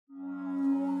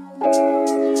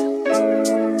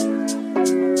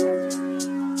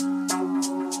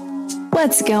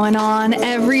What's going on,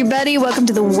 everybody? Welcome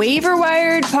to the Waiver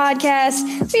Wired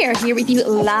podcast. We are here with you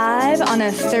live on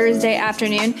a Thursday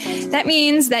afternoon. That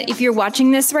means that if you're watching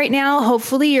this right now,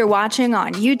 hopefully you're watching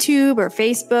on YouTube or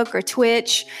Facebook or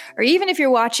Twitch, or even if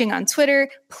you're watching on Twitter,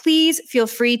 please feel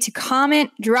free to comment,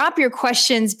 drop your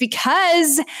questions,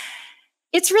 because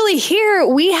it's really here.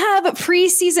 We have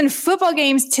preseason football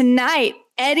games tonight.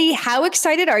 Eddie, how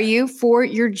excited are you for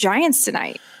your Giants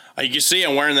tonight? You can see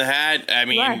I'm wearing the hat. I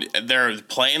mean, they're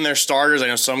playing their starters. I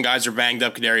know some guys are banged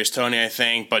up, Kadarius Toney, I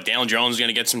think, but Daniel Jones is going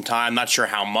to get some time. Not sure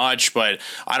how much, but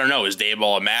I don't know. Is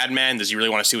Daboll a madman? Does he really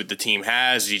want to see what the team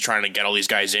has? Is he trying to get all these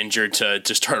guys injured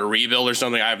to start a rebuild or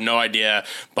something? I have no idea.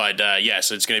 But,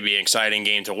 yes, it's going to be an exciting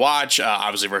game to watch,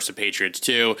 obviously versus the Patriots,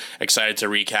 too. Excited to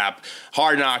recap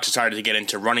Hard Knocks. Excited to get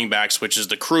into running backs, which is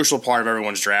the crucial part of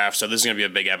everyone's draft. So this is going to be a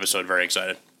big episode. Very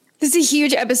excited. This is a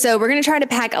huge episode. We're going to try to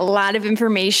pack a lot of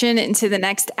information into the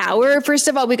next hour. First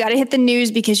of all, we got to hit the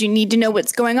news because you need to know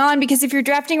what's going on. Because if you're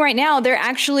drafting right now, there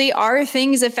actually are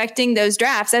things affecting those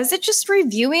drafts. I was just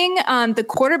reviewing the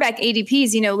quarterback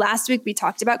ADPs. You know, last week we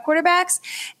talked about quarterbacks.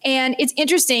 And it's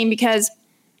interesting because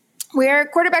where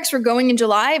quarterbacks were going in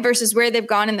July versus where they've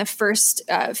gone in the first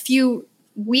few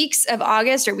weeks of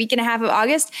August or week and a half of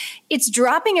August, it's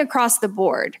dropping across the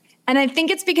board. And I think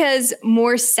it's because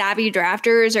more savvy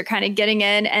drafters are kind of getting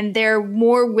in and they're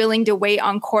more willing to wait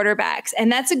on quarterbacks.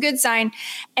 And that's a good sign.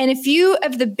 And a few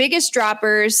of the biggest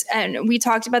droppers, and we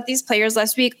talked about these players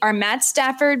last week, are Matt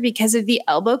Stafford because of the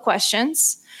elbow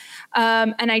questions.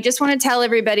 And I just want to tell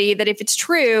everybody that if it's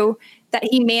true that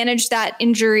he managed that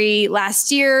injury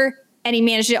last year, and he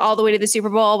managed it all the way to the Super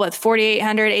Bowl with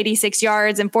 4,886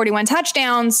 yards and 41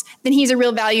 touchdowns, then he's a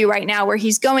real value right now where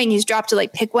he's going. He's dropped to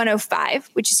like pick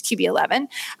 105, which is QB 11.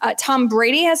 Tom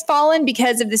Brady has fallen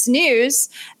because of this news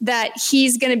that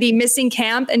he's going to be missing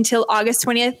camp until August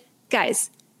 20th.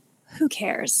 Guys, who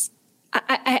cares?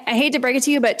 I hate to break it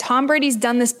to you, but Tom Brady's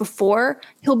done this before.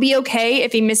 He'll be okay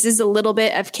if he misses a little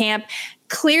bit of camp.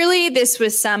 Clearly, this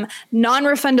was some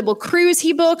non-refundable cruise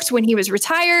he booked when he was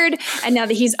retired. And now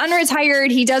that he's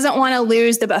unretired, he doesn't want to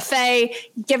lose the buffet.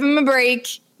 Give him a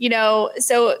break. You know,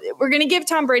 so we're going to give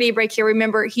Tom Brady a break here.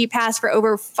 Remember, he passed for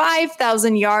over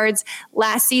 5,000 yards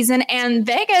last season. And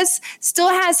Vegas still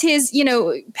has his,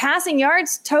 passing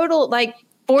yards total like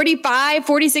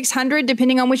 4,600,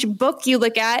 depending on which book you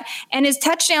look at, and his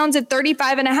touchdowns at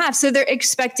 35.5. So they're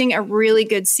expecting a really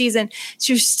good season.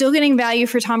 So you're still getting value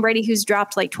for Tom Brady, who's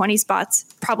dropped like 20 spots,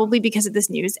 probably because of this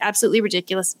news. Absolutely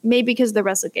ridiculous. Maybe because of the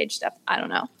Russell Gage stuff. I don't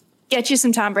know. Get you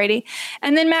some Tom Brady.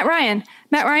 And then Matt Ryan.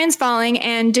 Matt Ryan's falling,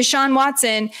 and Deshaun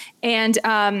Watson and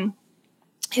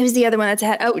who's the other one that's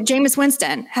ahead? Oh, Jameis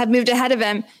Winston have moved ahead of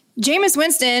him. Jameis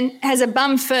Winston has a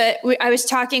bum foot. I was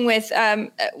talking with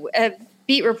a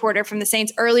beat reporter from the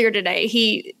Saints earlier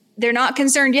today. They're not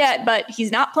concerned yet, but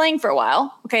he's not playing for a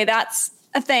while. Okay, that's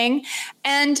a thing.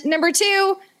 And number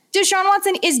two, Deshaun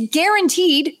Watson is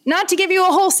guaranteed not to give you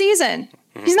a whole season.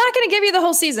 He's not going to give you the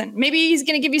whole season. Maybe he's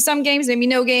going to give you some games, maybe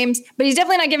no games, but he's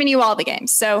definitely not giving you all the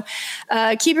games. So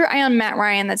keep your eye on Matt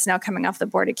Ryan. That's now coming off the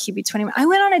board at QB 21. I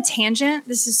went on a tangent.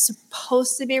 This is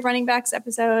supposed to be a running backs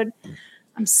episode.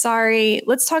 I'm sorry.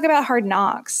 Let's talk about Hard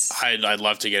Knocks. I'd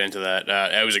love to get into that.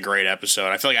 It was a great episode.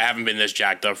 I feel like I haven't been this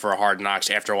jacked up for a Hard Knocks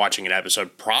after watching an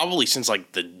episode probably since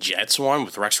like the Jets one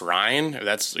with Rex Ryan.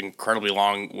 That's incredibly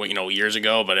long, years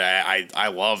ago. But I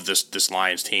love this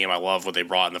Lions team. I love what they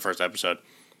brought in the first episode.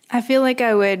 I feel like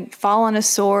I would fall on a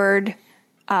sword,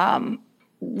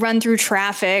 run through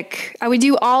traffic. I would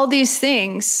do all these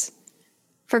things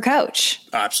for Coach.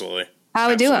 Absolutely. I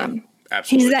would do them.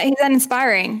 Absolutely. He's that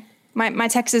inspiring. My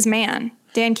Texas man,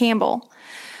 Dan Campbell.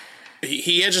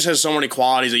 He just has so many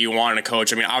qualities that you want in a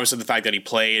coach. I mean, obviously the fact that he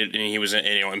played and he was an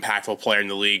impactful player in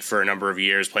the league for a number of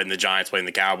years, played in the Giants, played in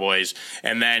the Cowboys,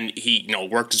 and then he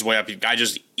worked his way up. The guy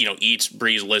just eats,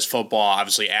 breathes, lives football,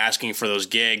 obviously asking for those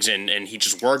gigs, and he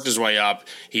just worked his way up.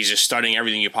 He's just studying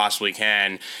everything you possibly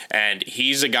can, and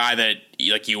he's a guy that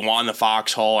you want in the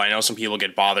foxhole. I know some people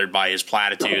get bothered by his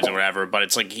platitudes and whatever, but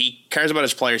it's like he cares about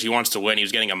his players. He wants to win. He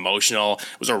was getting emotional.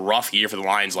 It was a rough year for the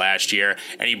Lions last year,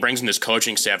 and he brings in this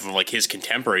coaching staff of his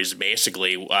contemporaries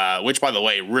basically, which by the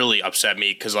way really upset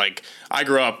me because I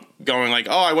grew up going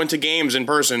I went to games in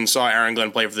person, saw Aaron Glenn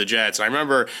play for the Jets, and I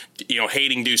remember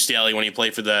hating Deuce Staley when he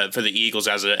played for the Eagles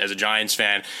as a Giants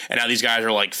fan, and now these guys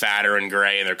are fatter and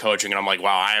gray and they're coaching, and I'm like,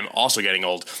 wow, I am also getting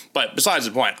old. But besides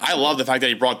the point, I love the fact that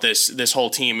he brought this this whole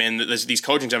team in, these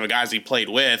coaching staff of guys he played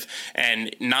with,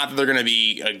 and not that they're going to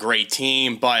be a great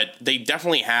team, but they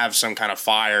definitely have some kind of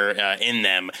fire in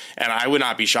them. And I would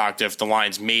not be shocked if the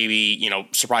Lions maybe,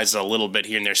 surprises a little bit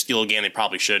here and there, steal a game they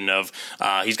probably shouldn't have.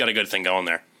 He's got a good thing going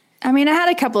there. I mean, I had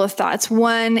a couple of thoughts.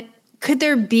 One, could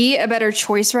there be a better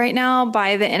choice right now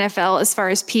by the NFL as far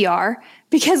as PR?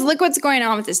 Because look what's going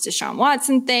on with this Deshaun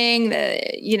Watson thing.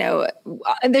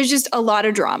 There's just a lot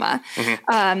of drama.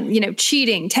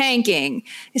 Cheating, tanking,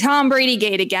 Tom Brady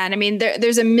gate again. I mean,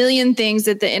 there's a million things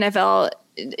that the NFL,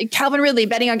 Calvin Ridley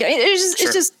betting on.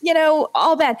 It's just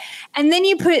all bad. And then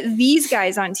you put these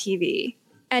guys on TV.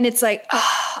 And it's like,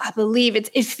 I believe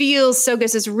it feels so good.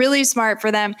 So it's really smart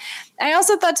for them. I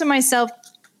also thought to myself,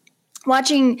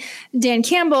 watching Dan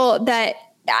Campbell, that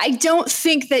I don't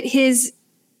think that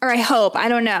I hope, I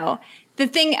don't know. The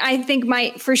thing I think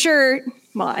might for sure,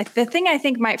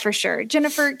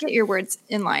 Jennifer, get your words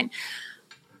in line.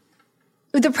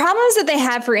 The problems that they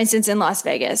have, for instance, in Las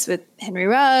Vegas with Henry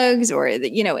Ruggs or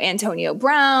Antonio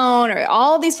Brown or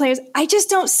all these players, I just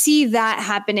don't see that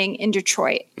happening in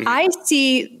Detroit. Mm-hmm. I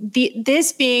see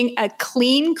this being a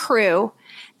clean crew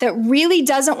that really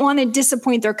doesn't want to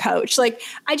disappoint their coach. Like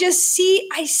I see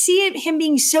him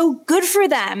being so good for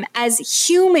them as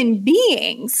human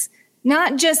beings,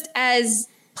 not just as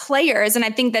players. And I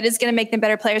think that is going to make them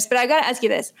better players. But I got to ask you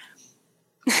this,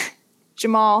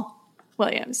 Jamal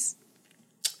Williams.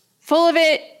 Full of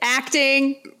it,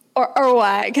 acting, or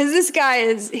what? Because this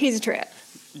guy he's a trip.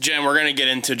 Jen, we're going to get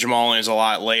into Jamal Williams a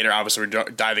lot later. Obviously, we're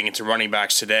diving into running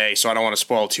backs today, so I don't want to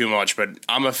spoil too much, but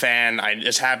I'm a fan.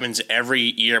 This happens every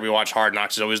year we watch Hard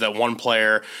Knocks. There's always that one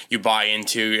player you buy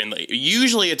into, and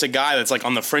usually it's a guy that's like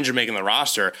on the fringe of making the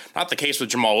roster. Not the case with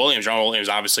Jamal Williams. Jamal Williams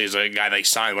obviously is a guy they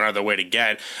signed, went out of their way to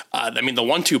get. The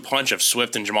 1-2 punch of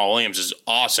Swift and Jamal Williams is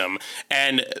awesome.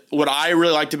 And what I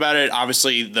really liked about it,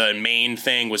 obviously the main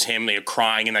thing was him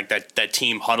crying in like that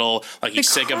team huddle, like he's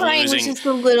sick of losing. Was just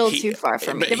a little too far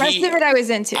for me. The rest of it I was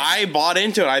into. I bought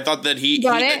into it. I thought that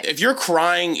if you're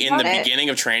crying in the beginning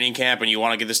of training camp and you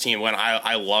want to get this team win,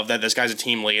 I love that. This guy's a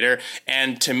team leader.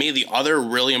 And to me, the other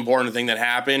really important thing that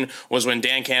happened was when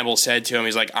Dan Campbell said to him,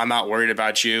 he's like, I'm not worried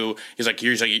about you. He's like,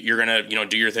 you're going to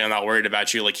do your thing. I'm not worried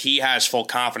about you. Like he has full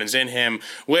confidence in him,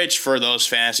 which for those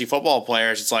fantasy football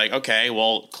players, it's like, okay,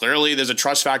 well, clearly there's a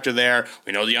trust factor there.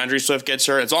 We know DeAndre Swift gets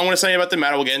hurt. That's all I'm going to say about the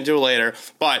matter. We'll get into it later.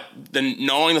 But then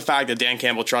knowing the fact that Dan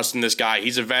Campbell trusts in this guy,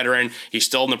 he's a veteran. He's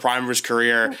still in the prime of his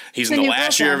career. He's in the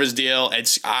last year of his deal.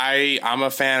 I'm a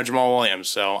fan of Jamal Williams,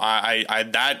 so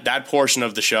that portion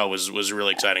of the show was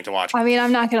really exciting to watch. I mean,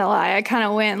 I'm not gonna lie. I kind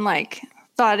of went and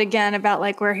thought again about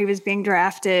where he was being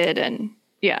drafted, and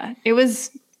yeah, it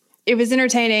was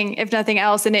entertaining if nothing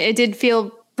else, and it did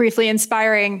feel briefly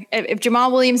inspiring. If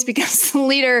Jamal Williams becomes the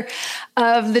leader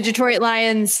of the Detroit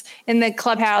Lions in the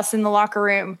clubhouse, in the locker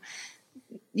room,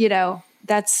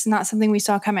 that's not something we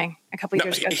saw coming a couple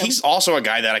years ago. He's also a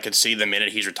guy that I could see the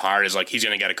minute he's retired is he's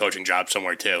going to get a coaching job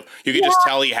somewhere too. You can just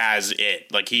tell he has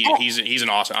it. He's an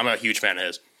awesome. I'm a huge fan of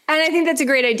his. And I think that's a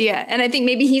great idea. And I think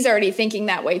maybe he's already thinking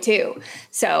that way too.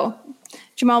 So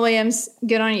Jamal Williams,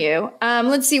 good on you.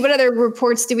 Let's see, what other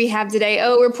reports do we have today?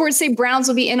 Oh, reports say Browns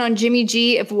will be in on Jimmy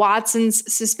G if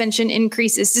Watson's suspension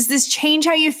increases. Does this change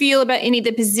how you feel about any of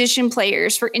the position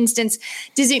players? For instance,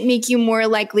 does it make you more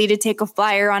likely to take a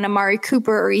flyer on Amari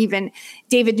Cooper or even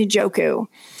David Njoku?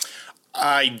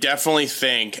 I definitely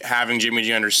think having Jimmy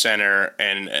G under center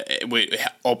and it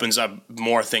opens up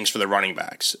more things for the running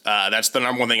backs. That's the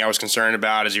number one thing I was concerned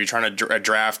about is if you're trying to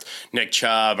draft Nick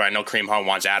Chubb. I know Kareem Hunt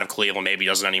wants out of Cleveland. Maybe he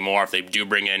doesn't anymore if they do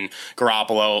bring in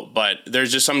Garoppolo. But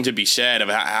there's just something to be said of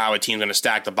how a team's going to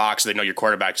stack the box so they know your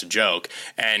quarterback's a joke.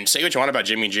 And say what you want about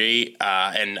Jimmy G,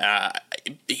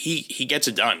 he gets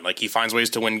it done. He finds ways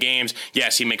to win games.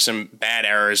 Yes, he makes some bad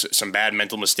errors, some bad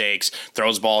mental mistakes,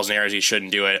 throws balls in areas he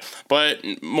shouldn't do it. But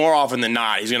more often than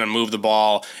not, he's going to move the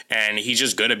ball, and he's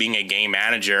just good at being a game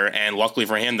manager. And luckily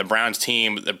for him, the Browns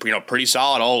team, pretty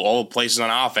solid. All places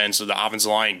on offense. So the offensive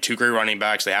line, 2 great running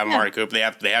backs. They have Amari Cooper.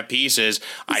 They have pieces.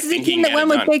 I think he can get it done.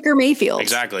 With Baker Mayfield.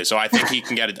 Exactly. So I think he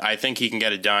can get it. I think he can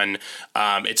get it done.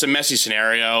 It's a messy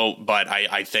scenario, but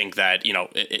I think that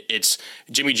it's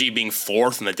Jimmy G being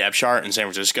 4th in the depth chart in San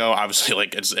Francisco.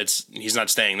 Obviously, he's not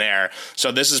staying there.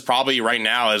 So this is probably right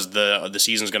now as the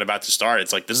season's about to start.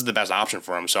 It's this is the best option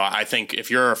for him. So I think if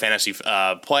you're a fantasy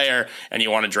player and you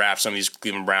want to draft some of these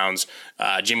Cleveland Browns,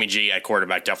 Jimmy G at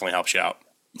quarterback definitely helps you out.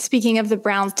 Speaking of the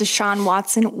Browns, Deshaun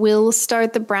Watson will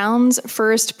start the Browns'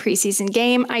 first preseason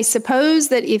game. I suppose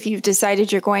that if you've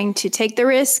decided you're going to take the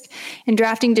risk in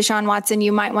drafting Deshaun Watson,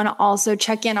 you might want to also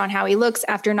check in on how he looks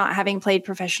after not having played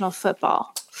professional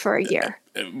football for a year.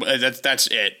 That's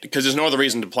it, because there's no other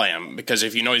reason to play him, because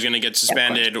if you know he's going to get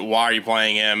suspended, why are you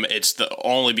playing him? It's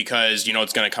only because you know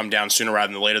it's going to come down sooner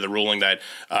rather than later, the ruling that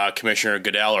Commissioner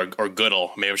Goodell or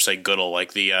Goodell, maybe I should say Goodell,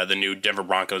 like the new Denver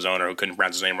Broncos owner who couldn't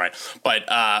pronounce his name right, but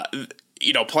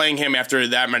you know, playing him after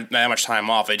that much time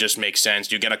off, it just makes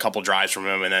sense. You get a couple drives from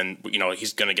him, and then you know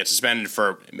he's going to get suspended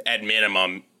for at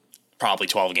minimum probably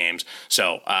 12 games.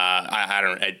 So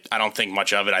I don't think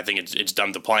much of it. I think it's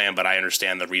dumb to play him, but I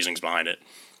understand the reasons behind it.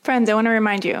 Friends, I want to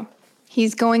remind you,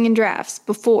 he's going in drafts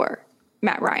before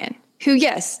Matt Ryan, who,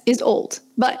 yes, is old,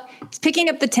 but he's picking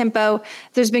up the tempo.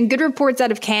 There's been good reports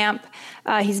out of camp.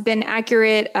 He's been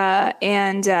accurate,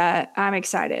 and I'm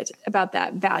excited about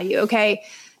that value. Okay.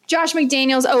 Josh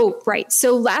McDaniels. Oh, right.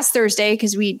 So last Thursday,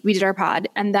 because we did our pod,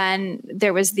 and then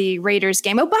there was the Raiders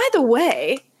game. Oh, by the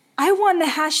way, I won the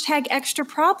hashtag extra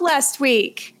prop last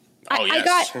week. Oh,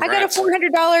 yes. I got a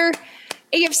 $400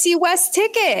 AFC West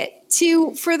ticket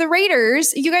for the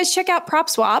Raiders. You guys check out Prop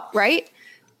Swap, right?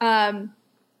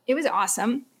 It was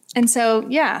awesome. And so,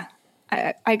 yeah,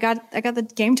 I got the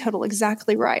game total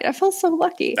exactly right. I feel so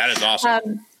lucky. That is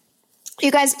awesome.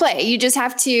 You guys play. You just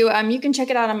have to, you can check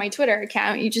it out on my Twitter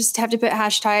account. You just have to put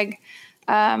hashtag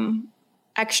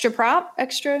extra prop, I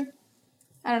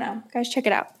don't know. Guys, check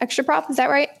it out. Extra prop, is that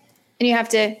right? And you have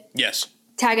to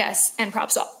tag us and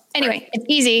Prop Swap. Anyway, It's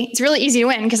easy. It's really easy to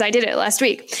win because I did it last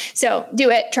week. So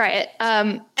do it. Try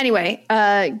it. Anyway,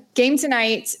 game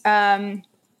tonight. And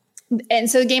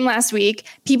so the game last week,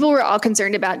 people were all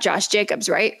concerned about Josh Jacobs,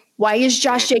 right? Why is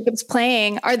Josh Jacobs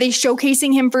playing? Are they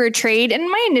showcasing him for a trade? And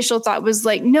my initial thought was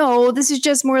like, no, this is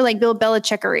just more like Bill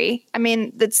Belichickery. I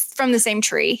mean, that's from the same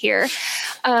tree here.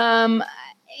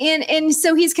 And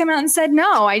so he's come out and said,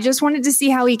 no, I just wanted to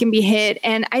see how he can be hit.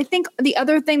 And I think the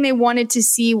other thing they wanted to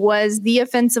see was the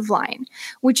offensive line,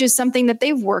 which is something that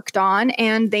they've worked on,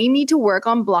 and they need to work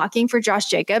on blocking for Josh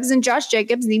Jacobs. And Josh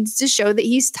Jacobs needs to show that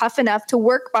he's tough enough to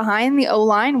work behind the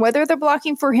O-line, whether they're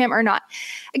blocking for him or not.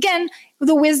 Again,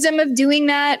 the wisdom of doing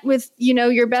that with,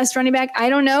 your best running back, I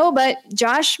don't know, but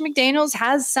Josh McDaniels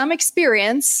has some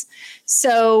experience.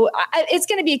 So it's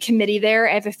going to be a committee there.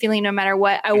 I have a feeling no matter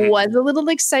what. I was a little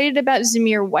excited about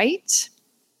Zamir White.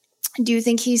 Do you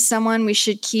think he's someone we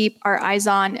should keep our eyes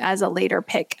on as a later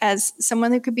pick, as someone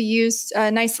that could be used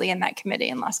nicely in that committee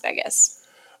in Las Vegas?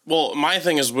 Well, my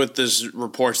thing is with this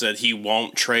reports that he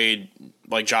won't trade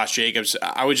like Josh Jacobs.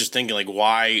 I was just thinking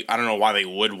why, I don't know why they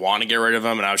would want to get rid of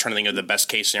him. And I was trying to think of the best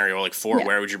case scenario,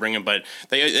 where would you bring him? But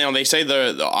they say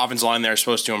the offensive line there is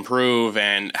supposed to improve,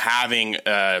 and having,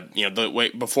 the way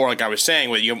before, like I was saying,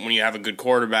 when you have a good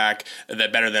quarterback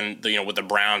that better than, what the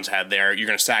Browns had there, you're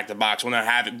going to stack the box. When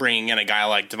they're bringing in a guy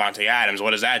like Devontae Adams,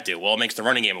 what does that do? Well, it makes the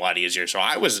running game a lot easier. So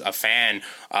I was a fan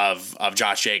of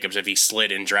Josh Jacobs if he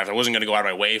slid in draft. I wasn't going to go out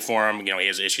of my way for him. He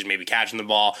has issues maybe catching the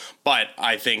ball, but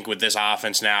I think with this offense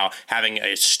now, having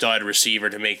a stud receiver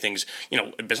to make things,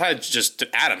 besides just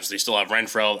Adams, they still have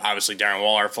Renfro, obviously Darren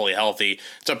Waller fully healthy.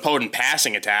 It's a potent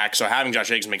passing attack, so having Josh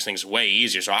Jacobs makes things way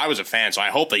easier. So I was a fan, so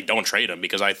I hope they don't trade him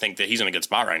because I think that he's in a good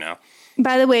spot right now.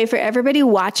 By the way, for everybody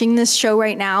watching this show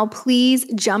right now, please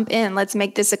jump in. Let's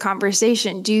make this a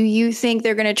conversation. Do you think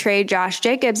they're going to trade Josh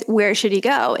Jacobs? Where should he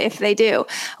go if they do?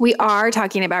 We are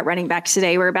talking about running backs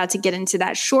today. We're about to get into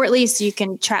that shortly, so you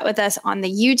can chat with us on the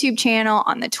YouTube channel,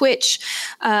 on the Twitch,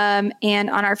 and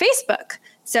on our Facebook.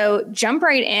 So jump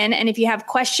right in. And if you have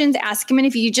questions, ask them. And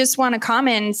if you just want to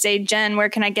comment and say, Jen, where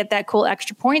can I get that cool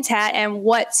extra points hat? And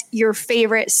what's your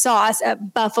favorite sauce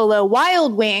at Buffalo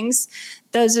Wild Wings?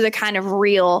 Those are the kind of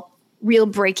real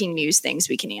breaking news things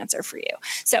we can answer for you.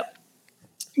 So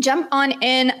jump on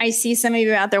in. I see some of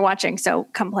you out there watching, so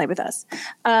come play with us.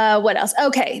 What else?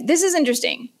 Okay, this is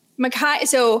interesting. Mekhi,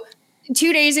 so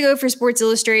 2 days ago for Sports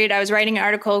Illustrated, I was writing an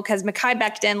article because Mekhi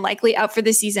Becton, likely out for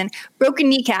the season, broke a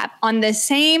kneecap on the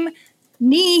same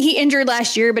knee he injured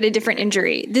last year, but a different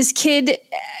injury. This kid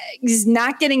is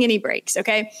not getting any breaks,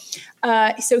 okay?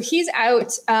 So he's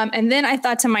out. And then I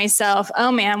thought to myself,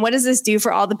 oh man, what does this do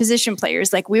for all the position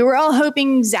players? We were all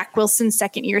hoping Zach Wilson's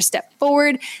second year step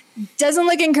forward. Doesn't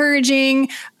look encouraging.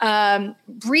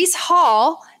 Breece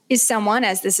Hall is someone,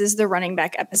 as this is the running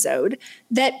back episode,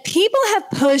 that people have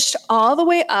pushed all the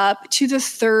way up to the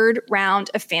third round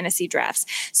of fantasy drafts.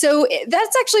 So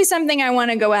that's actually something I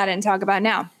want to go out and talk about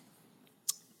now.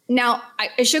 Now,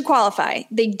 I should qualify.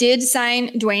 They did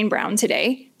sign Dwayne Brown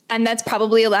today, and that's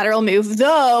probably a lateral move,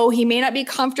 though he may not be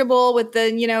comfortable with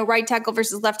the, right tackle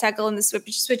versus left tackle and the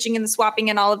switching and the swapping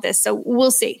and all of this. So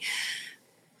we'll see.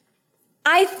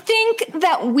 I think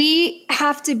that we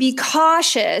have to be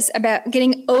cautious about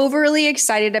getting overly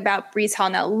excited about Breece Hall.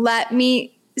 Now, let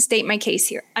me state my case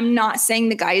here. I'm not saying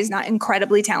the guy is not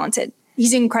incredibly talented.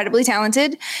 He's incredibly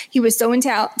talented. He was so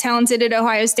talented at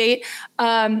Ohio State.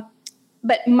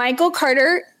 But Michael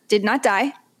Carter did not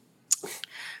die.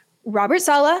 Robert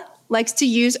Saleh likes to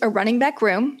use a running back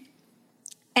room.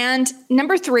 And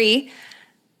number 3,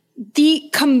 the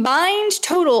combined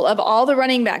total of all the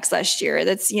running backs last year,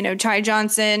 that's, Ty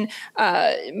Johnson,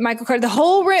 Michael Carter, the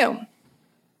whole room,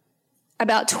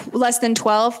 about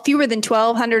fewer than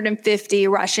 1,250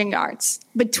 rushing yards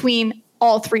between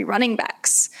all 3 running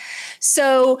backs.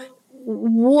 So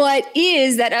what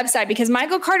is that upside? Because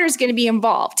Michael Carter is going to be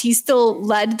involved. He still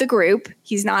led the group.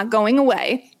 He's not going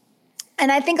away.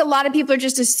 And I think a lot of people are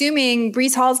just assuming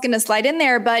Breece Hall is going to slide in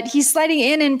there, but he's sliding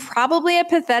in probably a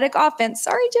pathetic offense.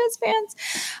 Sorry, Jets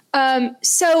fans.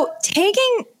 So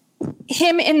taking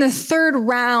him in the 3rd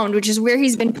round, which is where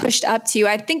he's been pushed up to,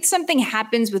 I think something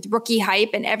happens with rookie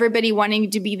hype and everybody wanting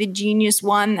to be the genius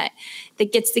one that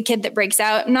gets the kid that breaks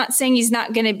out. I'm not saying he's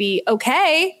not going to be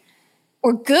okay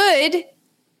or good.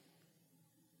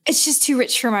 It's just too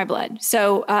rich for my blood.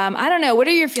 So I don't know. What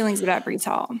are your feelings about Breece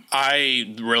Hall?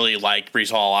 I really liked Breece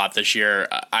Hall a lot this year.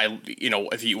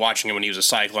 If you watching him when he was a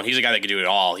Cyclone, he's a guy that could do it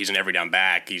all. He's an every down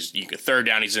back. You could 3rd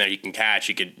down, he's in there. He can catch.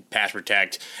 He could pass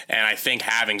protect. And I think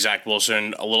having Zach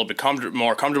Wilson a little bit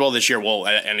more comfortable this year. Well,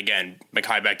 and again,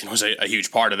 Mekhi Becton was a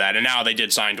huge part of that. And now they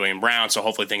did sign Dwayne Brown, so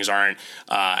hopefully things aren't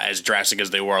as drastic as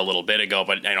they were a little bit ago.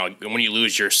 But when you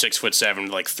lose your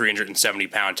 6'7", like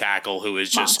 370-pound tackle, who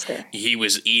is just he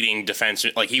was eating defense,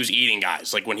 like he was eating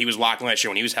guys. Like when he was locking last year,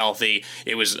 when he was healthy,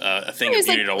 it was a thing of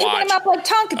beauty to watch. Him up like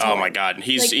Tonka toy. Oh my God,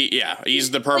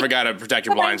 he's the perfect guy to protect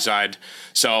your blind side.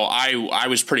 So I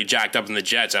was pretty jacked up in the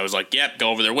Jets. I was like, yep, go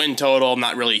over their win total. I'm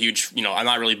not really huge, I'm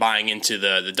not really buying into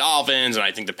the Dolphins, and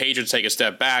I think the Patriots take a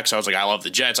step back. So I was like, I love the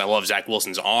Jets. I love Zach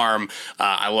Wilson's arm.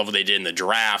 I love what they did in the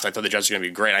draft. I thought the Jets are going to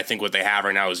be great. I think what they have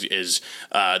right now is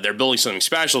they're building something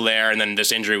special there. And then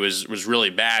this injury was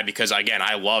really bad because, again,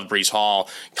 I love Breece Hall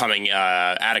coming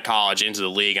out of college into the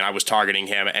league, and I was targeting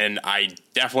him. And I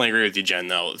definitely agree with you, Jen,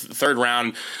 though. 3rd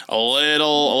round, a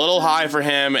little high for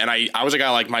him. And I was a guy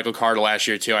like Michael Carter last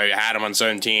year, too. I had him on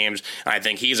certain teams, and I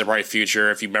think he's a bright future.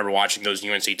 If you remember watching those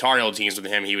UNC Tar Heel teams with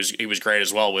him, he was great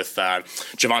as well with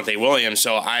Javonte Williams.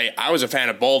 So I was a fan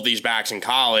of both these backs in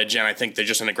college, and I think they're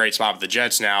just in a great spot with the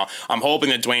Jets now. I'm hoping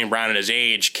that Dwayne Brown at his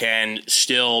age can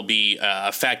still be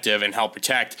effective and help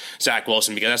protect Zach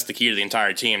Wilson, because that's the key to the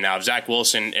entire team. Now, if Zach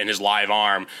Wilson and his live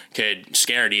arm could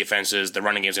scare defenses, the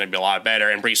running game is going to be a lot better,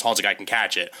 and Breece Hall's a guy who can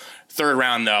catch it. 3rd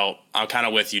round, though, I'm kind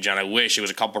of with you, Jen. I wish it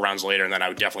was a couple rounds later, and then I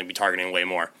would definitely be targeting way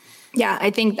more. Yeah,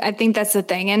 I think that's the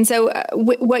thing. And so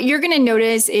what you're going to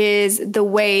notice is the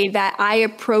way that I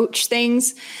approach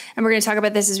things, and we're going to talk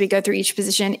about this as we go through each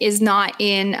position, is not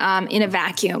in a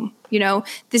vacuum.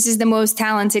 This is the most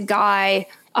talented guy.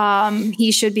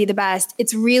 He should be the best.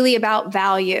 It's really about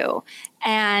value.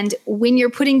 And when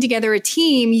you're putting together a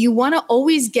team, you want to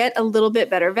always get a little bit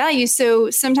better value. So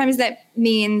sometimes that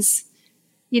means,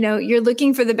 you're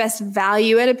looking for the best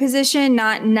value at a position,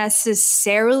 not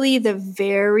necessarily the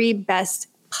very best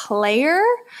player.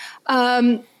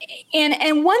 And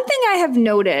one thing I have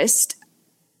noticed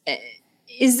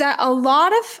is that a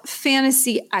lot of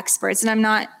fantasy experts, and I'm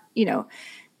not,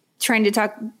 trying to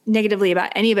talk negatively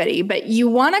about anybody, but you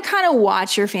want to kind of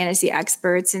watch your fantasy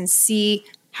experts and see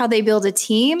how they build a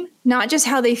team, not just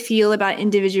how they feel about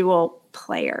individual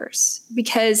players,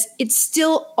 because it's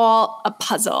still all a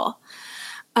puzzle.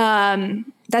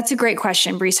 That's a great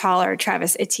question, Breece Hall or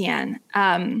Travis Etienne.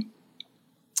 And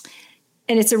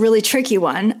it's a really tricky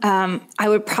one. I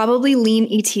would probably lean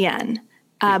Etienne.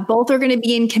 Both are going to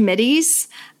be in committees,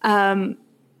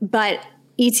 but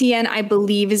Etienne, I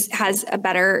believe, has a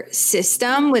better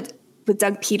system with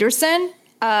Doug Peterson.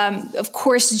 Of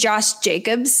course, Josh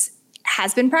Jacobs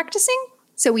has been practicing,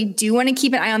 so we do want to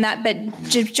keep an eye on that. But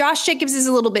Josh Jacobs is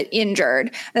a little bit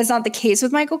injured. That's not the case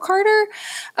with Michael Carter.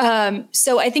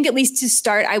 So I think at least to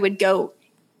start, I would go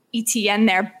Etienne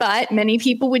there, but many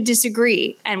people would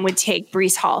disagree and would take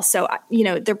Breece Hall. So,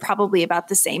 they're probably about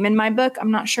the same in my book. I'm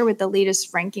not sure what the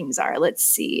latest rankings are. Let's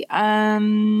see.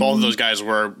 Both of those guys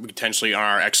were potentially on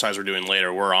our exercise we're doing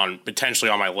later. We're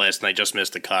potentially on my list, and I just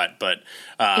missed the cut. But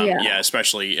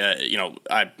especially,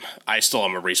 I still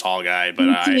am a Breece Hall guy. But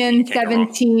Etienne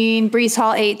 17, Breece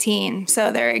Hall 18.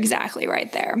 So they're exactly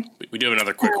right there. We do have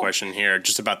another quick question here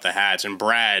just about the hats. And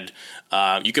Brad,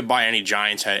 you could buy any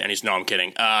Giants hat. No, I'm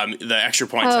kidding. The extra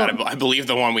points hat, I believe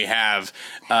the one we have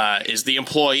is the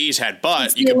employees hat, but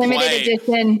it's you can limited play.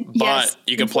 Edition. But yes,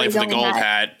 you can play for the gold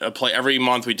hat. Play every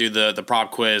month. We do the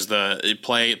prop quiz, the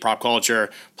play prop culture,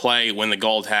 play, win the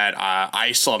gold hat.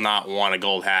 I still have not won a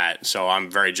gold hat, so I'm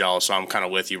very jealous. So I'm kind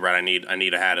of with you, Brett. I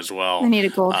need a hat as well. I need a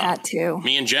gold hat too.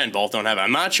 Me and Jen both don't have it.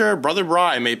 I'm not sure. Brother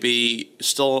Bry may be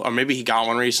still, or maybe he got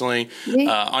one recently.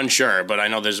 Unsure, but I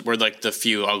know we're like the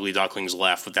few ugly ducklings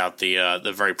left without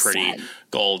the very pretty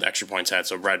gold extra points hat.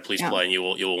 So Brett, please play, and you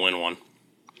will win one.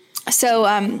 So,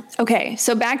 okay.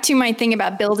 So back to my thing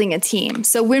about building a team.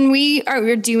 So when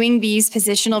we're doing these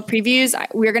positional previews,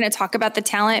 we're going to talk about the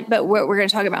talent, but what we're going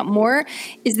to talk about more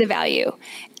is the value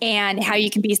and how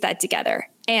you can piece that together.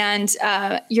 And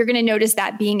you're going to notice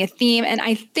that being a theme. And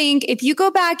I think if you go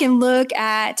back and look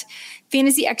at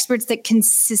fantasy experts that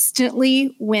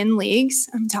consistently win leagues,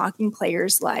 I'm talking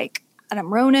players like Adam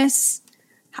Ronis,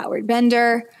 Howard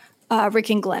Bender, Rick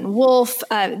and Glenn Wolf,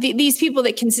 these people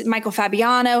that Michael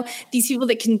Fabiano, these people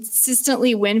that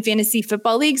consistently win fantasy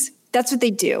football leagues, that's what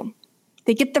they do.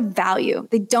 They get the value.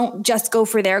 They don't just go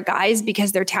for their guys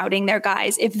because they're touting their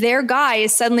guys. If their guy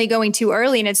is suddenly going too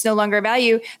early and it's no longer a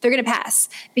value, they're going to pass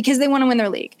because they want to win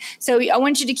their league. So I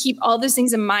want you to keep all those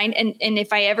things in mind. And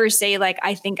if I ever say like,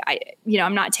 I think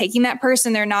I'm not taking that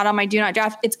person, they're not on my do not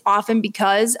draft, it's often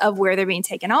because of where they're being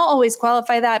taken. I'll always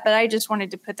qualify that, but I just wanted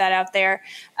to put that out there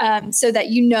so that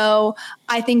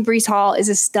I think Breece Hall is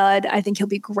a stud. I think he'll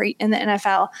be great in the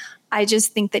NFL. I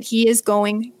just think that he is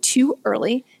going too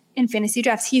early in fantasy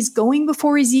drafts. He's going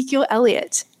before Ezekiel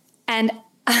Elliott. And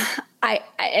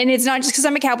and it's not just because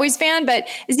I'm a Cowboys fan, but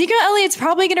Ezekiel Elliott's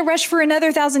probably going to rush for another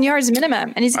 1,000 yards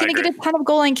minimum, and he's going to get a ton of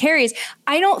goal line carries.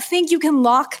 I don't think you can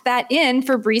lock that in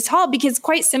for Breece Hall because,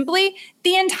 quite simply,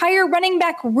 the entire running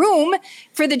back room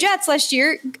for the Jets last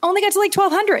year only got to like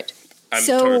 1,200.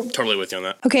 I'm totally with you on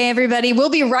that. Okay, everybody, we'll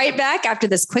be right back after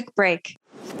this quick break.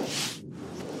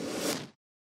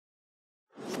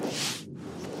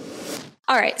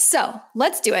 All right, so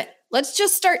let's do it. Let's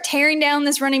just start tearing down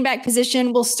this running back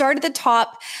position. We'll start at the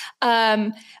top.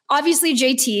 Obviously,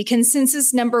 JT,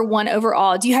 consensus number 1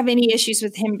 overall. Do you have any issues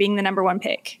with him being the number 1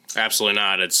 pick? Absolutely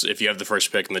not. If you have the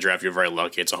first pick in the draft, you're very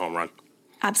lucky. It's a home run.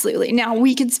 Absolutely. Now,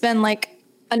 we could spend like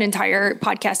an entire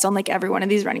podcast on like every one of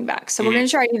these running backs. So we're going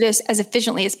to try to do this as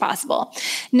efficiently as possible.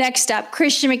 Next up,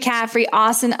 Christian McCaffrey,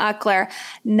 Austin Eckler,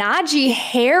 Najee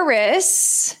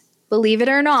Harris, believe it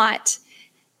or not,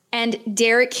 and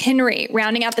Derrick Henry,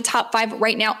 rounding out the top 5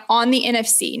 right now on the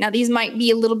NFC. Now, these might be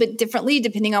a little bit differently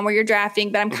depending on where you're drafting,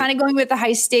 but I'm kind of going with the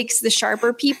high stakes, the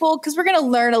sharper people, because we're going to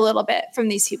learn a little bit from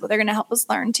these people. They're going to help us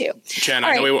learn too. Jen,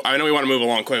 I know we want to move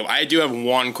along quick. I do have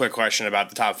one quick question about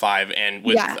the top 5 and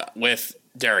with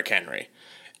Derrick Henry.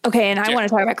 Okay, and I want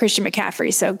to talk about Christian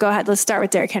McCaffrey, so go ahead. Let's start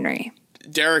with Derrick Henry.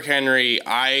 Derrick Henry,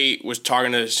 I was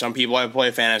talking to some people I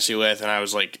play fantasy with, and I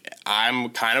was like, I'm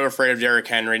kind of afraid of Derrick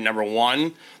Henry. Number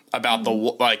one, about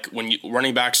when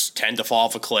running backs tend to fall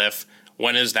off a cliff.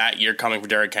 When is that year coming for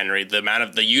Derrick Henry? The amount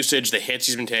of the usage, the hits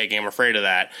he's been taking, I'm afraid of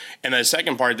that. And the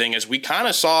second part thing is we kind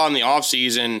of saw in the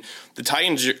offseason the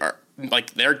Titans are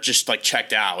they're just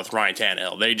checked out with Ryan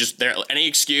Tannehill. They're any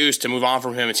excuse to move on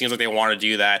from him. It seems like they want to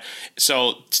do that.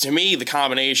 So to me, the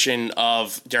combination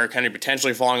of Derrick Henry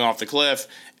potentially falling off the cliff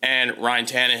and Ryan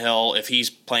Tannehill, if he's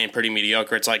playing pretty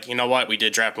mediocre, it's like, you know what? We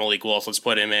did draft Malik Willis. Let's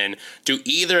put him in. Do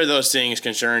either of those things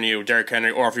concern you, Derrick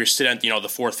Henry? Or if you're sitting at, the 4th,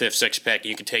 5th, 6th pick and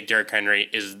you can take Derrick Henry,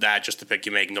 is that just the pick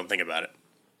you make and don't think about it?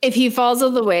 If he falls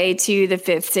all the way to the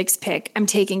 5th, 6th pick, I'm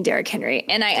taking Derrick Henry.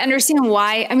 And I understand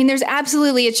why. I mean, there's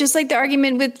absolutely, it's just like the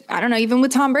argument with, I don't know, even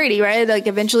with Tom Brady, right? Like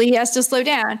eventually he has to slow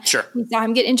down. Sure. We saw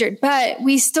him get injured. But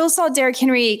we still saw Derrick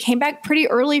Henry came back pretty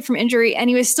early from injury and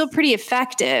he was still pretty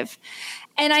effective.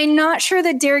 And I'm not sure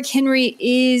that Derrick Henry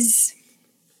is,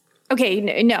 okay,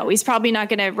 no, he's probably not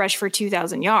going to rush for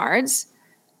 2,000 yards.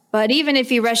 But even if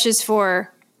he rushes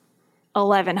for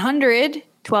 1,100,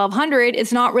 1,200,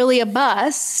 it's not really a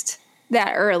bust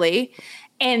that early.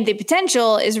 And the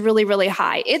potential is really, really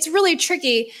high. It's really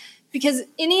tricky because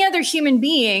any other human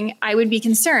being, I would be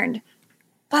concerned.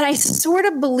 But I sort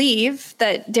of believe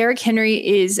that Derrick Henry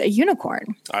is a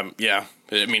unicorn. Yeah.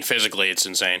 I mean, physically, it's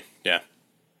insane. Yeah.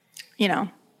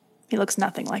 He looks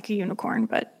nothing like a unicorn,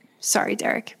 but sorry,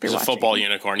 Derrick. He's a football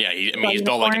unicorn. Yeah. He's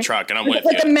built like a truck, and I'm with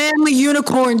like you. A manly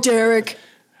unicorn, Derrick.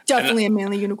 Definitely a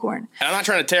manly unicorn. And I'm not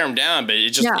trying to tear him down, but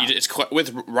it's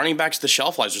with running backs, the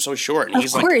shelf lives are so short, and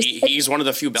he's one of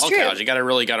the few bell cows. You got to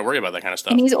worry about that kind of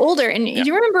stuff. And he's older. And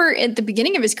you remember at the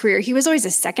beginning of his career, he was always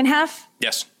a second half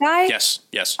guy. Yes.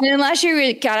 And then last year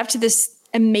he got up to this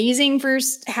amazing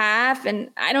first half. And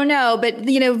I don't know, but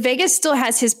Vegas still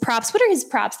has his props. What are his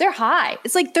props? They're high.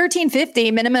 It's like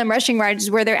 1350 minimum rushing yards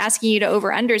is where they're asking you to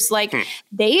over unders. Like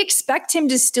they expect him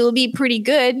to still be pretty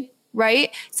good, right?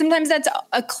 Sometimes that's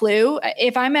a clue.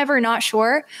 If I'm ever not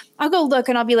sure, I'll go look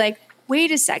and I'll be like,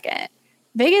 wait a second.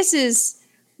 Vegas is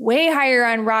way higher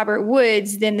on Robert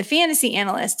Woods than the fantasy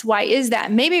analysts. Why is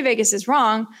that? Maybe Vegas is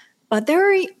wrong, but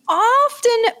they're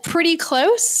often pretty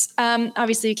close.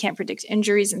 Obviously, you can't predict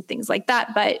injuries and things like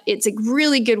that, but it's a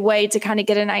really good way to kind of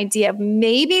get an idea of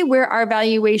maybe where our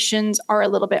valuations are a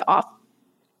little bit off.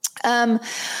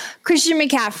 Christian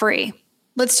McCaffrey.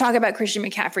 Let's talk about Christian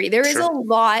McCaffrey. There is a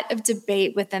lot of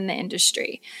debate within the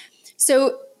industry.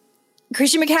 So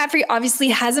Christian McCaffrey obviously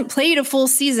hasn't played a full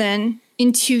season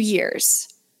in 2 years.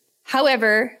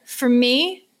 However, for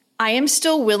me, I am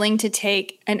still willing to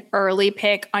take an early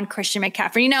pick on Christian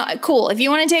McCaffrey. Now, cool. If you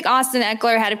want to take Austin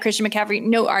Eckler ahead of Christian McCaffrey,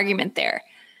 no argument there.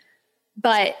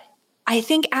 But I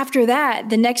think after that,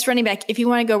 the next running back, if you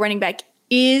want to go running back,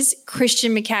 is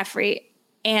Christian McCaffrey.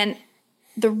 And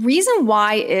the reason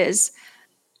why is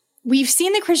we've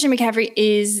seen that Christian McCaffrey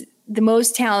is the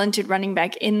most talented running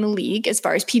back in the league as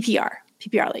far as PPR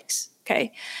leagues.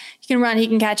 Okay. He can run, he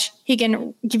can catch, he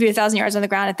can give you 1,000 yards on the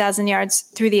ground, 1,000 yards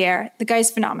through the air. The guy's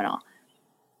phenomenal.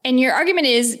 And your argument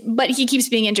is, but he keeps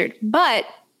being injured. But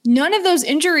none of those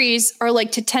injuries are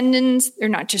like to tendons. They're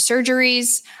not just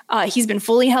surgeries. He's been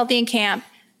fully healthy in camp.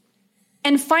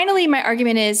 And finally, my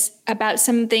argument is about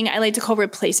something I like to call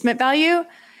replacement value.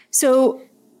 So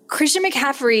Christian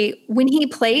McCaffrey, when he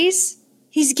plays,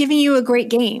 he's giving you a great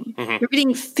game. Mm-hmm. You're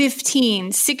getting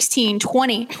 15, 16,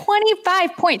 20,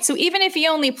 25 points. So even if he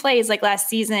only plays like last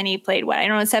season, he played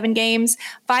 7 games,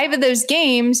 5 of those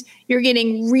games, you're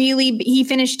getting he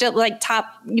finished at like top,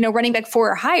 running back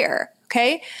 4 or higher.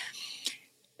 Okay.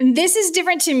 And this is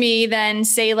different to me than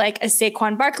say like a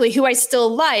Saquon Barkley, who I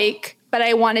still like, but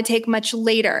I want to take much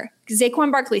later.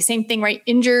 Saquon Barkley, same thing, right?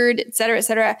 Injured, et cetera, et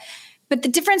cetera. But the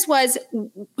difference was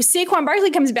Saquon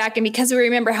Barkley comes back, and because we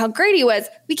remember how great he was,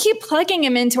 we keep plugging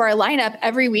him into our lineup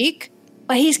every week,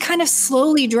 but he's kind of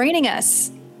slowly draining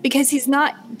us because he's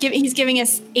giving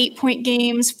us 8-point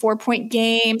games, 4-point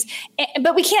games,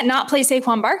 but we can't not play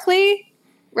Saquon Barkley,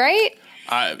 right?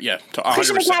 Yeah, 100%.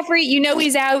 Christian McCaffrey,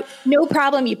 he's out, no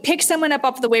problem. You pick someone up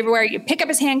off the waiver wire, you pick up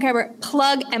his hand cover,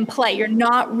 plug and play. You're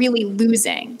not really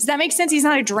losing. Does that make sense? He's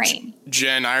not a drain.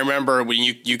 Jen, I remember when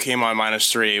you came on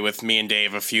 -3 with me and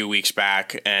Dave a few weeks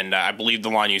back, and I believe the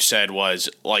line you said was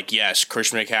like, yes,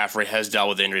 Christian McCaffrey has dealt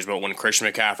with injuries, but when Christian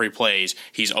McCaffrey plays,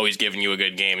 he's always giving you a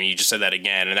good game, and you just said that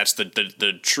again, and that's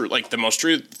the true, like the most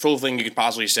truthful thing you could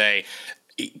possibly say.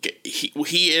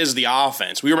 He is the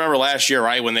offense. We remember last year,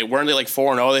 right, when they like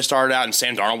 4-0, they started out, and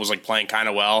Sam Darnold was like playing kind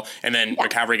of well, and then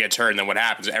McCaffrey gets hurt, and then what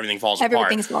happens? Everything falls apart.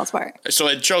 Everything falls apart. So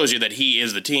it shows you that he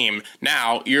is the team.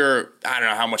 Now, I don't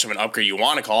know how much of an upgrade you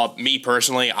want to call it. Me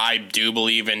personally, I do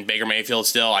believe in Baker Mayfield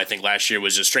still. I think last year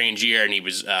was a strange year, and he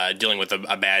was dealing with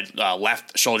a bad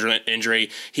left shoulder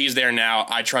injury. He's there now.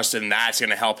 I trust in that's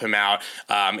going to help him out,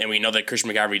 and we know that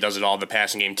Christian McCaffrey does it all in the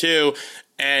passing game too.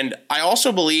 And I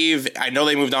also believe, I know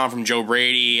they moved on from Joe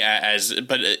Brady,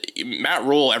 but Matt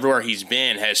Rule, everywhere he's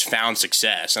been, has found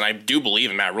success. And I do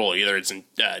believe in Matt Rule. Either it's in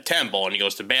Temple and he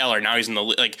goes to Baylor. Now he's in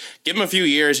give him a few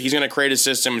years. He's going to create a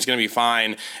system. It's going to be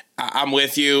fine. I'm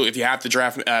with you. If you have to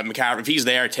draft McCaffrey, if he's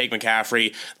there, take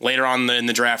McCaffrey. Later on in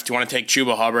the draft, if you want to take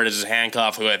Chuba Hubbard as his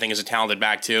handcuff, who I think is a talented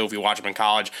back too. If you watch him in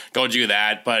college, go do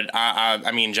that. But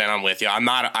I mean, Jen, I'm with you.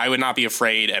 I would not be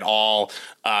afraid at all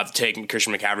to take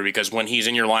Christian McCaffrey, because when he's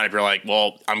in your lineup, you're like,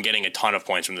 well, I'm getting a ton of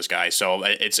points from this guy. So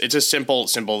it's a simple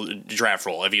draft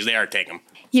rule. If he's there, take him.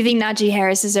 You think Najee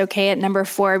Harris is okay at number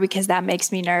 4? Because that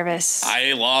makes me nervous.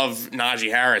 I love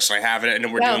Najee Harris. I have it,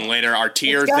 and we're doing later our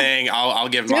tier thing. I'll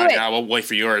give mine now. We'll wait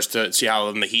for yours to see how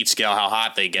in the heat scale, how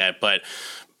hot they get. But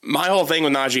my whole thing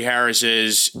with Najee Harris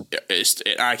is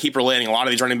I keep relating a lot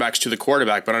of these running backs to the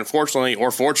quarterback, but unfortunately or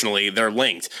fortunately, they're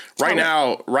linked. Right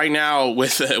now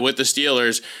with the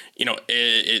Steelers,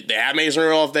 they have Mason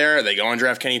Rudolph there. They go and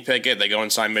draft Kenny Pickett. They go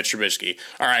and sign Mitch Trubisky.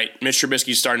 All right, Mitch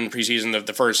Trubisky starting the preseason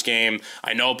the first game.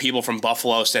 I know people from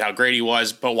Buffalo said how great he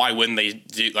was, but why wouldn't they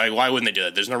do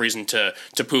that? There's no reason to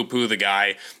poo-poo the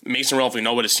guy. Mason Rudolph, we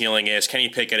know what his ceiling is. Kenny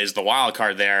Pickett is the wild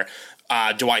card there.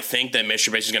 Do I think that Mitch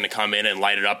Trubisky is going to come in and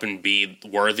light it up and be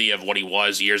worthy of what he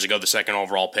was years ago, the second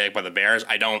overall pick by the Bears?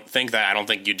 I don't think that. I don't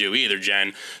think you do either,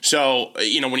 Jen. So,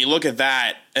 when you look at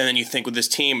that, and then you think with this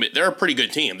team, they're a pretty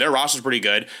good team. Their roster's pretty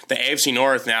good. The AFC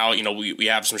North now, we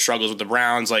have some struggles with the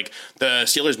Browns. Like the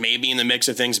Steelers may be in the mix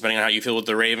of things depending on how you feel with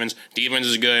the Ravens. Defense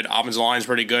is good. Offensive line is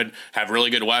pretty good. Have really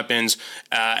good weapons.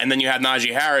 And then you have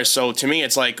Najee Harris. So to me,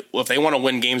 it's like, well, if they want to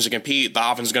win games to compete,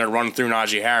 the offense is going to run through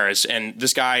Najee Harris. And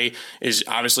this guy is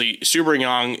obviously super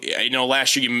young.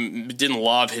 Last year you didn't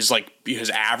love his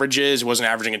averages. He wasn't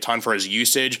averaging a ton for his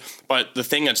usage. But the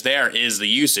thing that's there is the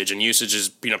usage. And usage is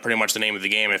pretty much the name of the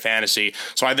game in fantasy.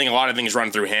 So I think a lot of things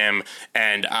run through him.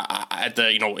 And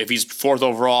if he's 4th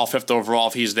overall, 5th overall,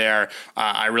 if he's there,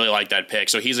 I really like that pick.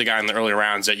 So he's a guy in the early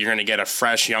rounds that you're going to get a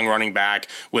fresh young running back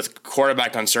with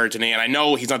quarterback uncertainty. And I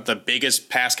know he's not the biggest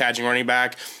pass catching running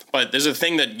back, but there's a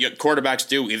thing that quarterbacks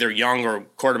do, either young or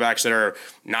quarterbacks that are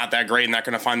not that great and not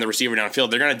going to find the receiver downfield.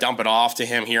 They're going to dump it off to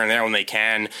him here and there when they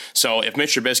can. So if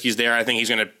Mitch Trubisky's there, I think he's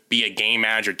going to be a game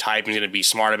manager type. He's going to be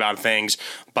smart about things.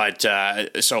 But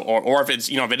or if it's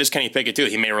if it is Kenny Pickett too,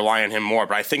 he may rely on him more.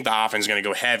 But I think the offense is going to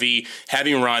go heavy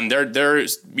run. They're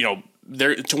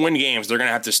to win games, they're going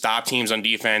to have to stop teams on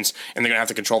defense, and they're going to have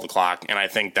to control the clock. And I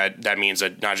think that means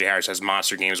that Najee Harris has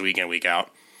monster games week in, week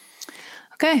out.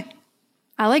 Okay.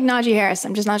 I like Najee Harris.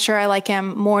 I'm just not sure I like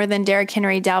him more than Derrick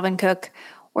Henry, Dalvin Cook,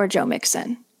 or Joe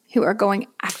Mixon, who are going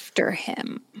after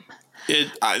him.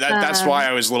 That's why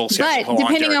I was a little skeptical. But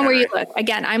depending on where you look,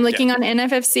 again, I'm looking on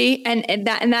NFFC, and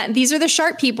that these are the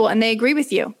sharp people, and they agree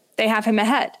with you. They have him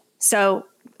ahead. So,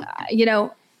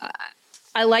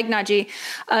 I like Najee.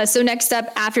 So next up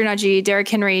after Najee, Derrick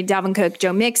Henry, Dalvin Cook,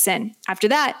 Joe Mixon. After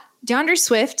that, DeAndre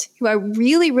Swift, who I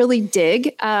really, really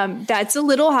dig. That's a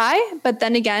little high, but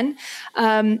then again,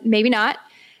 maybe not.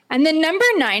 And then number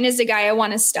 9 is the guy I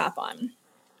want to stop on.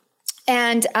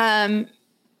 And I'm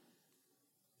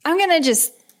going to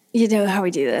just, how we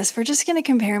do this. We're just going to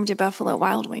compare him to Buffalo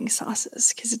Wild Wings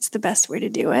sauces because it's the best way to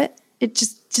do it. It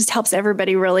just helps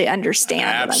everybody really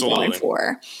understand what I'm going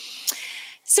for.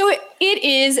 So it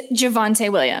is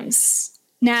Javonte Williams.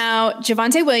 Now,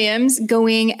 Javonte Williams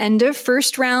going end of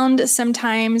first round,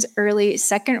 sometimes early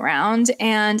second round.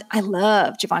 And I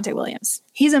love Javonte Williams.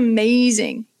 He's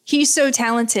amazing. He's so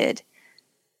talented.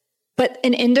 But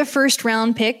an end of first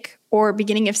round pick or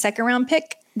beginning of second round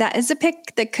pick, that is a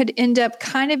pick that could end up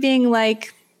kind of being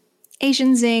like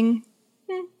Asian zing,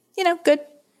 good, a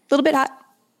little bit hot,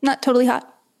 not totally hot.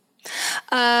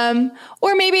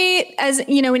 Or maybe as,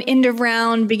 an end of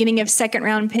round, beginning of second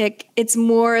round pick, it's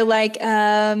more like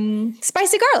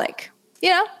spicy garlic.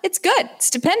 It's good. It's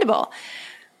dependable.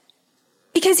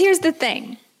 Because here's the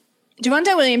thing.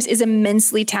 Javonte Williams is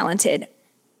immensely talented,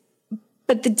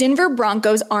 but the Denver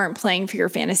Broncos aren't playing for your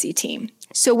fantasy team.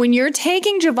 So when you're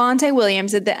taking Javonte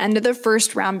Williams at the end of the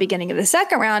first round, beginning of the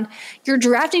second round, you're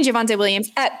drafting Javonte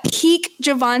Williams at peak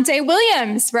Javonte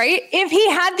Williams, right? If he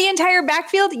had the entire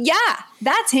backfield, yeah,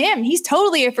 that's him. He's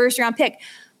totally a first round pick,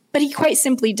 but he quite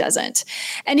simply doesn't.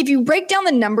 And if you break down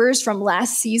the numbers from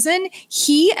last season,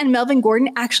 he and Melvin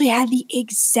Gordon actually had the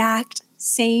exact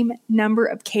same number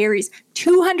of carries,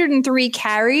 203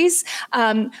 carries.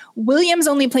 Williams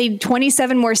only played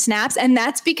 27 more snaps, and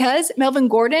that's because Melvin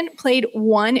Gordon played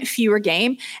one fewer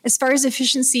game. As far as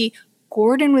efficiency,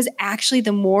 Gordon was actually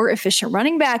the more efficient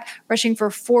running back, rushing for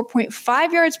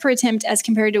 4.5 yards per attempt as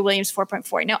compared to Williams'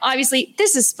 4.4. Now, obviously,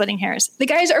 this is splitting hairs. The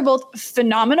guys are both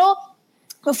phenomenal.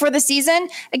 But for the season,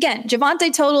 again,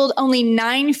 Javonte totaled only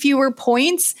 9 fewer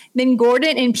points than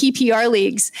Gordon in PPR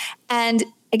leagues. And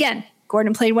again,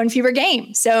 Gordon played one fewer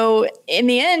game. So in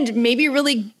the end, maybe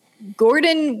really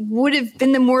Gordon would have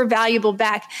been the more valuable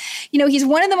back. He's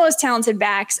one of the most talented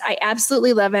backs. I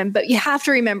absolutely love him. But you have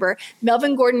to remember,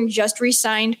 Melvin Gordon just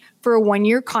re-signed for a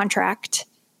 1-year contract.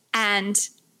 And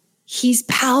he's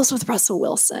pals with Russell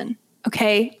Wilson.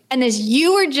 Okay. And as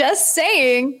you were just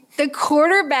saying, the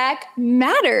quarterback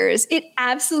matters. It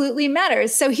absolutely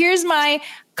matters. So here's my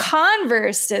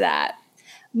converse to that.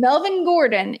 Melvin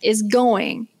Gordon is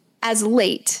going as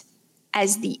late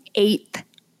as the 8th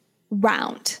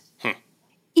round.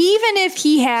 Even if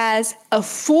he has a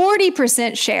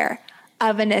 40% share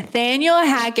of a Nathaniel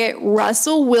Hackett,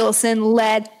 Russell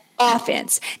Wilson-led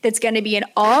offense that's going to be in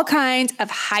all kinds of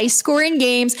high-scoring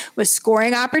games with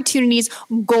scoring opportunities,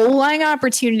 goal line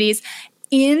opportunities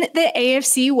in the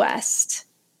AFC West,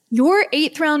 your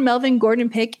 8th round Melvin Gordon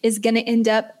pick is going to end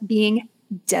up being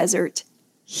desert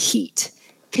heat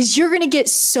because you're going to get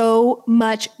so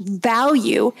much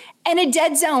value and a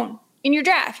dead zone in your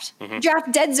draft.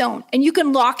 Draft dead zone, and you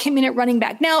can lock him in at running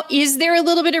back. Now, is there a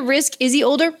little bit of risk? Is he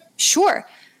older? Sure.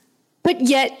 But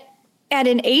yet, at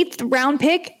an 8th round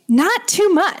pick, not too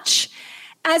much.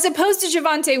 As opposed to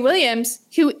Javonte Williams,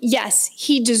 who, yes,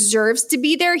 he deserves to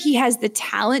be there. He has the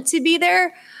talent to be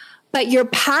there. but you're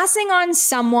passing on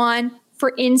someone.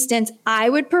 For instance, I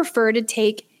would prefer to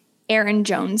take Aaron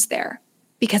Jones there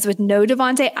because with no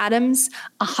Davante Adams,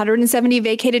 170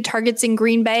 vacated targets in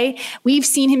Green Bay, we've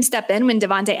seen him step in when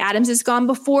Davante Adams has gone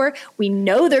before. We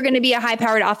know they're going to be a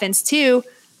high-powered offense too.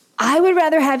 I would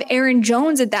rather have Aaron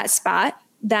Jones at that spot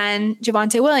than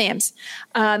Javonte Williams.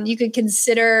 You could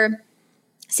consider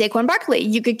Saquon Barkley.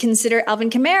 You could consider Alvin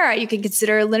Kamara. You could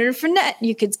consider Leonard Fournette.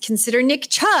 You could consider Nick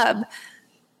Chubb.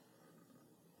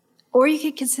 Or you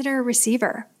could consider a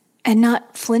receiver and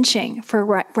not flinching for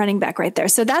running back right there.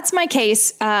 So that's my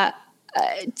case to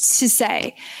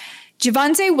say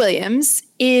Javonte Williams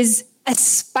is a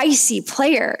spicy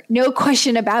player, no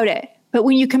question about it. But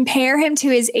when you compare him to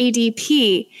his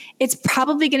ADP, it's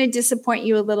probably going to disappoint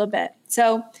you a little bit.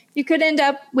 So you could end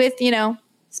up with,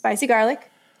 spicy garlic.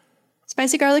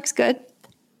 Spicy garlic's good.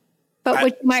 But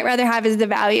what you might rather have is the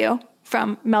value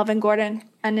from Melvin Gordon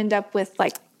and end up with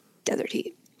like desert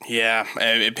heat. Yeah,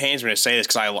 it pains me to say this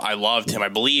because I loved him. I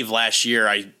believe last year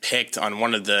I picked on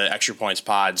one of the Extra Points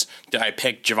pods, I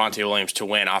picked Javonte Williams to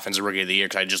win Offensive Rookie of the Year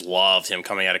because I just loved him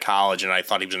coming out of college and I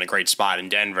thought he was in a great spot in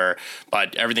Denver.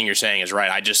 But everything you're saying is right.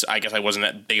 I guess I wasn't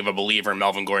that big of a believer in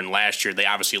Melvin Gordon last year. They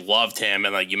obviously loved him.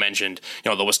 And like you mentioned,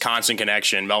 the Wisconsin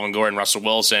connection, Melvin Gordon, Russell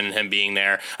Wilson, and him being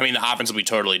there. I mean, the offense will be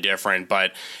totally different,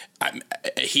 but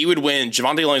he would win.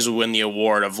 Javonte Williams would win the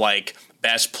award of like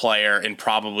best player in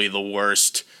probably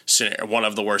one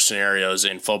of the worst scenarios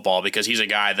in football because he's a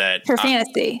guy that for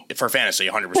fantasy,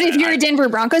 100%. But if you're a Denver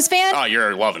Broncos fan, oh,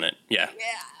 you're loving it. Yeah.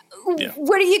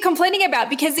 What are you complaining about?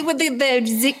 Because with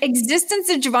the existence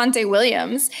of Javonte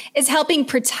Williams is helping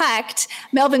protect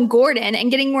Melvin Gordon and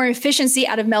getting more efficiency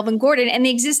out of Melvin Gordon. And the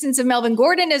existence of Melvin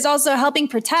Gordon is also helping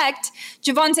protect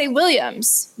Javonte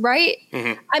Williams, right?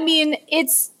 Mm-hmm. I mean,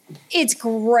 it's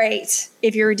great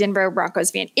if you're a Denver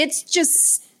Broncos fan. It's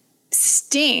just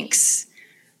stinks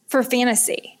for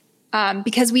fantasy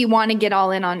because we want to get all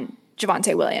in on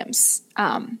Javonte Williams.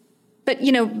 But,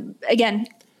 again,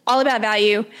 all about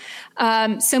value.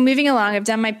 So moving along, I've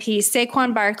done my piece.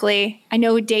 Saquon Barkley. I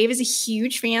know Dave is a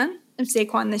huge fan of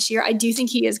Saquon this year. I do think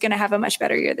he is going to have a much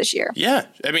better year this year. Yeah.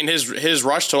 I mean, his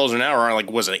rush totals are now around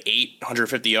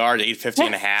 850 yards, 850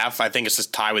 and a half. I think it's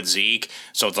just tie with Zeke.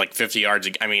 So it's like 50 yards.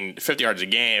 50 yards a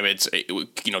game. It's,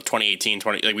 2018,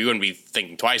 we wouldn't be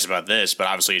thinking twice about this, but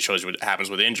obviously it shows what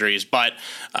happens with injuries. But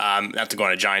not to go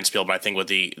on a Giants field, but I think with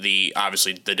the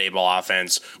obviously the Daboll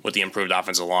offense, with the improved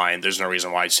offensive line, there's no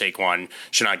reason why Saquon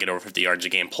should not get over 50 yards a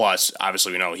game. Plus,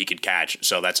 obviously we know he could catch.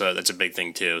 So that's a big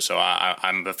thing too. So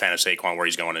I'm a fan of Saquon where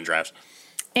he's going in drafts.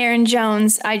 Aaron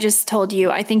Jones, I just told you,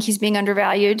 I think he's being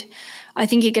undervalued. I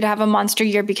think he could have a monster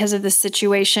year because of this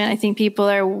situation. I think people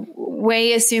are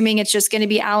way assuming it's just going to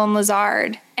be Allen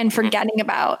Lazard and forgetting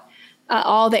about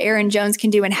all that Aaron Jones can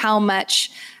do and how much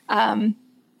Aaron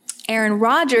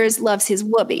Rodgers loves his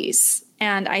whoobies.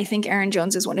 And I think Aaron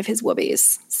Jones is one of his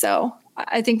whoobies. So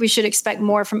I think we should expect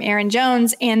more from Aaron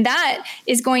Jones. And that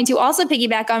is going to also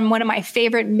piggyback on one of my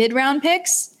favorite mid-round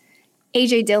picks,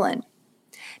 A.J. Dillon.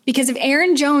 Because if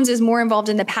Aaron Jones is more involved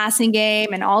in the passing game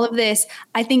and all of this,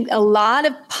 I think a lot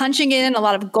of punching in, a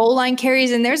lot of goal line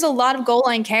carries, and there's a lot of goal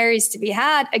line carries to be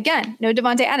had. Again, no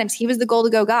Davante Adams. He was the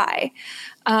goal-to-go guy.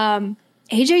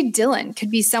 A.J. Dillon could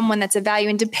be someone that's a value.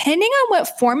 And depending on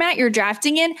what format you're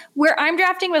drafting in, where I'm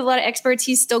drafting with a lot of experts,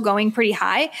 he's still going pretty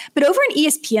high. But over in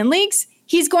ESPN leagues,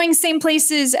 he's going same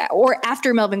places or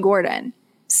after Melvin Gordon.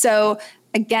 So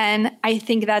again, I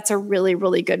think that's a really,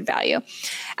 really good value.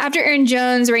 After Aaron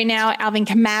Jones right now, Alvin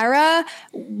Kamara,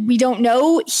 we don't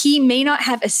know. He may not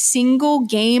have a single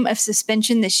game of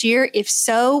suspension this year. If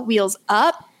so, wheels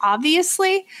up,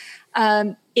 obviously.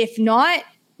 If not,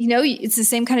 it's the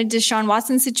same kind of Deshaun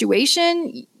Watson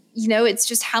situation. It's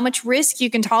just how much risk you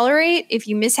can tolerate. If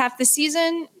you miss half the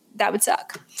season, that would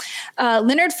suck.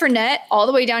 Leonard Fournette, all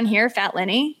the way down here, Fat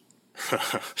Lenny.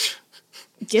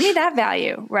 Give me that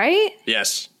value, right?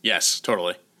 Yes,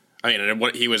 totally. I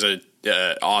mean, he was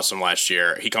awesome last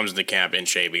year. He comes into camp in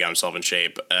shape. He got himself in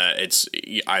shape.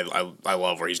 I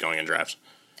love where he's going in drafts.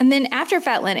 And then after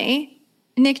Fat Lenny,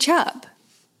 Nick Chubb.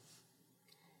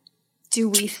 Do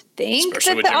we think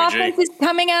especially that the offense is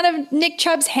coming out of Nick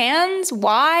Chubb's hands?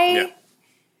 Why? Yeah.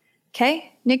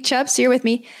 Okay, Nick Chubb, so you're with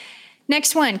me.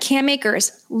 Next one, Cam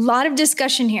Akers. A lot of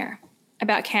discussion here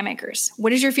about Cam Akers.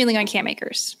 What is your feeling on Cam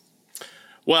Akers?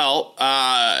 Well,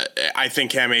 I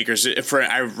think Cam Akers,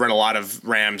 I've read a lot of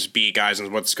Rams beat guys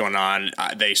and what's going on.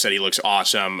 They said he looks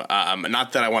awesome.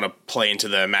 Not that I want to play into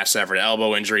the Matt Stafford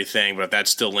elbow injury thing, but if that's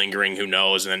still lingering, who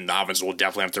knows? And then the offense will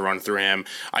definitely have to run through him.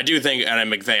 I do think a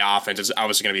McVay offense is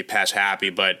obviously going to be pass happy,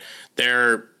 but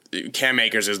Cam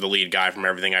Akers is the lead guy from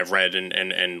everything I've read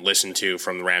and listened to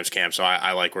from the Rams camp. So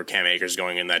I like where Cam Akers is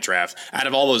going in that draft. Out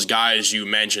of all those guys you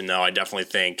mentioned, though, I definitely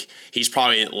think he's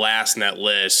probably last in that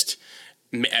list.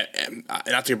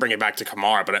 Not to bring it back to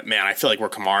Kamara, but man, I feel like where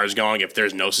Kamara is going, if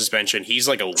there's no suspension, he's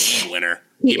like a league winner.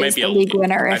 He might be a league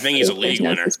winner. I think he's a league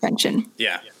winner. Suspension.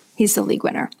 Yeah. He's the league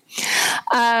winner.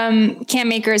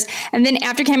 Cam Akers. And then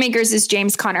after Cam Akers is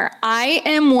James Conner. I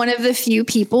am one of the few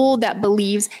people that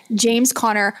believes James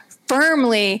Conner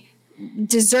firmly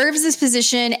deserves this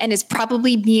position and is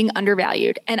probably being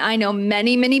undervalued. And I know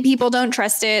many, many people don't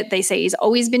trust it. They say he's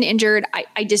always been injured.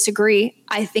 I disagree.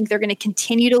 I think they're going to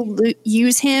continue to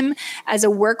use him as a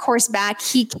workhorse back.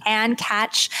 He can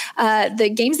catch.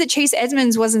 The games that Chase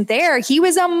Edmonds wasn't there, he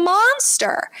was a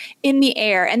monster in the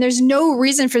air. And there's no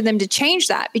reason for them to change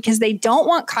that because they don't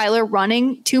want Kyler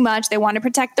running too much. They want to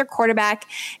protect their quarterback.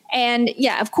 And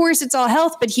yeah, of course, it's all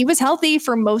health, but he was healthy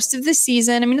for most of the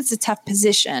season. I mean, it's a tough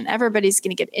position. Everybody's going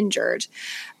to get injured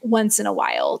once in a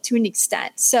while to an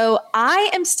extent. So I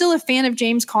am still a fan of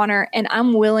James Conner, and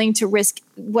I'm willing to risk,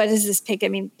 what is this pick? I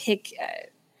mean,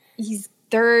 he's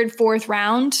third, fourth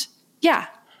round. Yeah,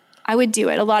 I would do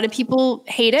it. A lot of people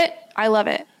hate it. I love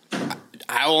it.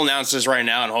 I will announce this right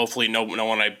now, and hopefully no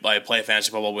one I play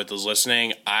fantasy football with is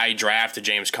listening. I drafted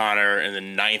James Conner in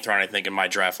the 9th round, I think, in my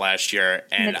draft last year.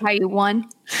 And that's how you won?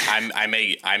 I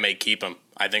may keep him.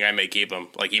 I think I may keep him.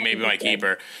 Like, he may be my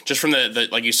keeper. Just from the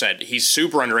like you said, he's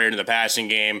super underrated in the passing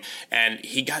game. And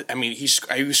he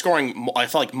was scoring, I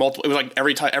felt like multiple, it was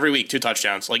like every week, 2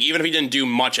 touchdowns. Like, even if he didn't do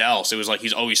much else, it was like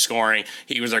he's always scoring.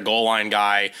 He was their goal line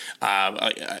guy.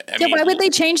 Why would they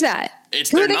change that?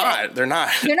 They're not. They're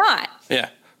not. Yeah.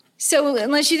 So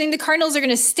unless you think the Cardinals are going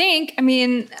to stink, I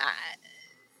mean,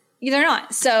 they're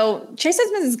not. So Chase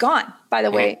Edmonds is gone, by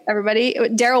the way, everybody.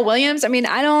 Darrell Williams, I mean,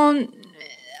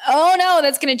 oh no,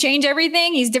 that's going to change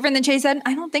everything. He's different than Chase Edmonds.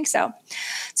 I don't think so.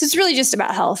 So it's really just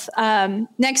about health.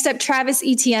 Next up, Travis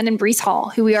Etienne and Breece Hall,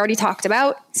 who we already talked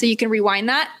about. So you can rewind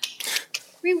that.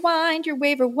 Rewind your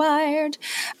waiver wired.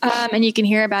 And you can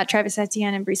hear about Travis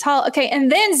Etienne and Breece Hall. Okay,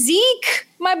 and then Zeke,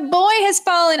 my boy, has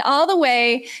fallen all the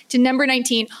way to number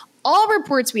 19. All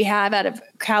reports we have out of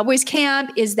Cowboys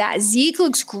camp is that Zeke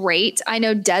looks great. I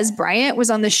know Des Bryant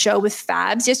was on the show with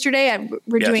Fabs yesterday.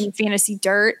 We're doing Fantasy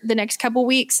Dirt the next couple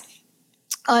weeks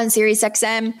on Sirius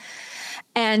XM.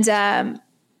 And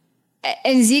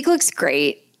Zeke looks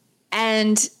great.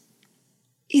 And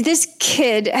this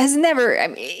kid has never, I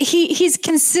mean, he's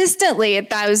consistently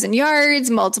 1,000 yards,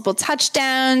 multiple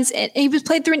touchdowns. And he was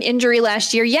played through an injury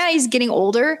last year. Yeah, he's getting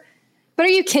older. But are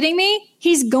you kidding me?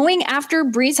 He's going after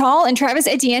Breece Hall and Travis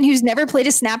Etienne, who's never played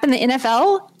a snap in the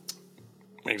NFL?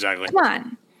 Exactly. Come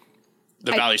on.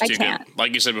 The value's too good.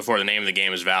 Like you said before, the name of the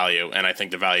game is value, and I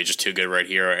think the value is just too good right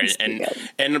here.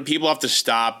 And people have to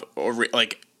stop,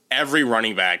 every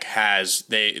running back has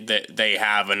they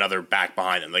have another back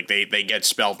behind them. Like they get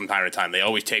spelled from time to time. They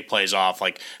always take plays off.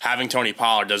 Like having Tony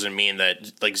Pollard doesn't mean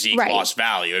that Zeke lost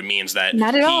value. It means that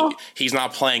not at all. He's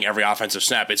not playing every offensive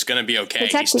snap. It's going to be okay.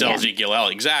 He's still Ezekiel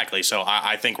Elliott. Exactly. So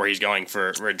I think where he's going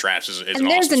for drafts is and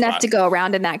there's awesome enough spot to go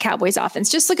around in that Cowboys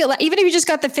offense. Just look at, even if you just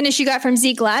got the finish you got from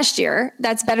Zeke last year,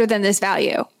 that's better than this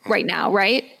value right now,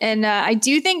 right? And I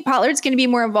do think Pollard's going to be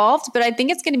more involved, but I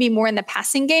think it's going to be more in the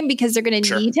passing game because they're going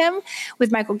to need him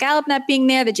with Michael Gallup not being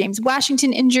there, the James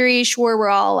Washington injury. Sure, we're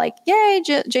all like, yay,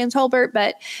 James Holbert,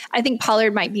 but I think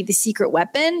Pollard might be the secret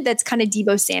weapon that's kind of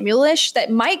Deebo Samuel-ish that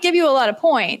might give you a lot of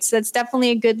points. That's definitely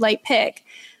a good light pick,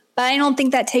 but I don't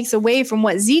think that takes away from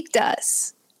what Zeke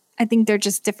does. I think they're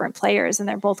just different players and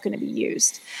they're both going to be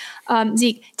used.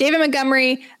 Zeke, David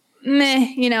Montgomery,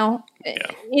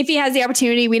 if he has the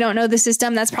opportunity, we don't know the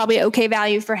system. That's probably okay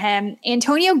value for him.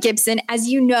 Antonio Gibson, as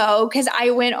you know, because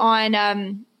I went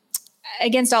on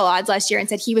Against All Odds last year and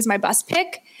said he was my bust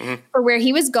pick for where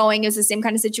he was going. It was the same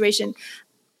kind of situation.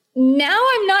 Now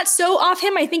I'm not so off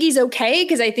him. I think he's okay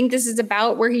because I think this is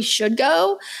about where he should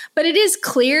go. But it is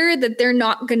clear that they're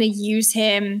not going to use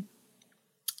him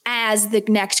as the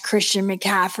next Christian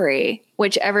McCaffrey,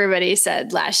 which everybody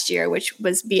said last year, which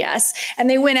was BS. And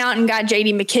they went out and got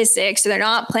JD McKissick. So they're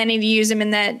not planning to use him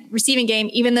in that receiving game,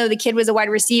 even though the kid was a wide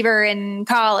receiver in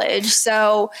college.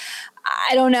 So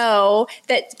I don't know.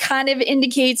 That kind of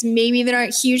indicates maybe they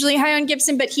aren't hugely high on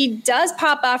Gibson, but he does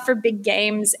pop off for big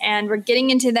games. And we're getting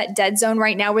into that dead zone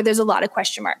right now where there's a lot of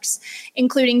question marks,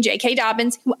 including J.K.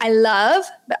 Dobbins, who I love,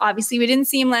 but obviously we didn't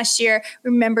see him last year.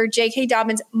 Remember, J.K.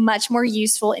 Dobbins, much more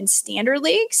useful in standard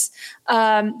leagues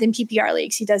than PPR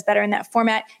leagues. He does better in that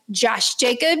format. Josh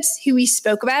Jacobs, who we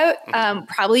spoke about,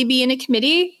 probably be in a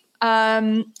committee.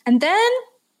 And then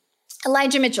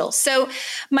Elijah Mitchell. So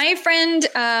my friend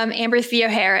Amber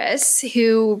Theo-Harris,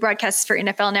 who broadcasts for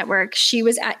NFL Network, she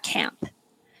was at camp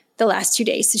the last 2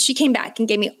 days. So she came back and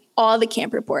gave me all the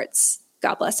camp reports.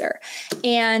 God bless her.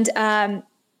 And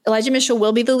Elijah Mitchell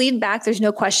will be the lead back. There's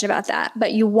no question about that.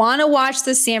 But you want to watch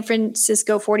the San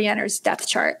Francisco 49ers depth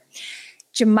chart.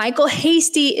 JaMycal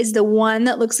Hasty is the one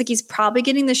that looks like he's probably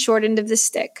getting the short end of the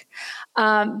stick,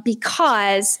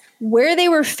 because where they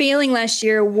were failing last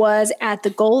year was at the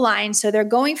goal line. So they're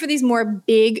going for these more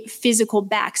big physical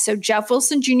backs. So Jeff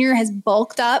Wilson Jr. has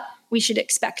bulked up. We should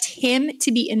expect him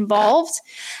to be involved.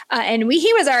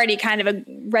 He was already kind of a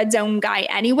red zone guy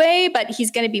anyway, but he's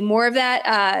going to be more of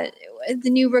that. The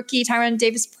new rookie, Tyron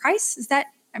Davis-Price, is that?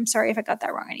 I'm sorry if I got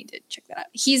that wrong. I need to check that out.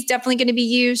 He's definitely going to be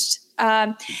used.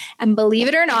 And believe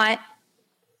it or not,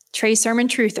 Trey Sermon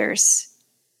truthers,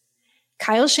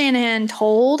 Kyle Shanahan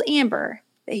told Amber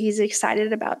that he's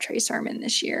excited about Trey Sermon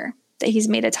this year, that he's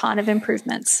made a ton of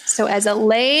improvements. So as a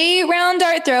late round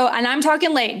dart throw, and I'm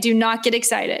talking late, do not get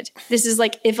excited. This is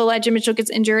like if Elijah Mitchell gets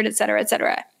injured, et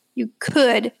cetera, you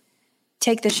could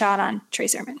take the shot on Trey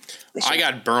Sermon. I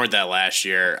got burned with that last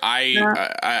year. I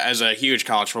as a huge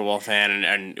college football fan,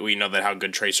 and we know that how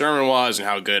good Trey Sermon was and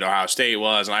how good Ohio State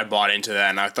was, and I bought into that,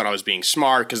 and I thought I was being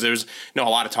smart because there was a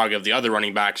lot of talk of the other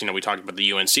running backs. We talked about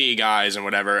the UNC guys and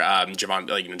whatever,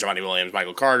 Javonte Williams,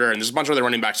 Michael Carter, and there's a bunch of other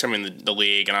running backs coming in the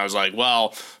league, and I was like,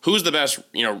 well, who's the best,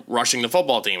 rushing the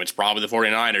football team? It's probably the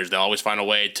 49ers. They'll always find a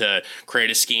way to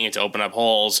create a scheme to open up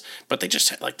holes, but they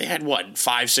just they had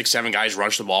 5, 6, 7 guys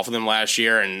rush the ball for them last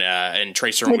year, and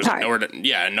Trey Sermon was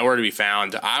nowhere to be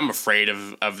found. I'm afraid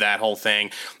of that whole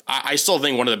thing. I still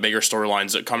think one of the bigger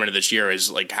storylines that come into this year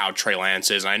is how Trey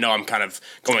Lance is. And I know I'm kind of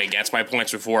going against my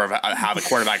points before of how the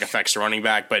quarterback affects the running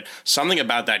back, but something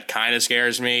about that kind of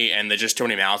scares me, and there's just too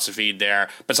many mouths to feed there.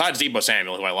 Besides Deebo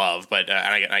Samuel, who I love, but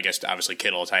and I guess obviously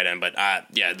Kittle, tight end. But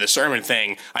the Sermon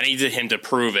thing, I needed him to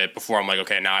prove it before I'm like,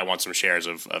 okay, now I want some shares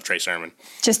of Trey Sermon.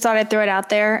 Just thought I'd throw it out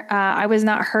there. I was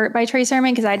not hurt by Trey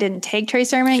Sermon because I didn't take Trey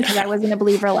Sermon because I wasn't a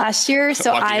believer last year.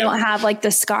 So I don't have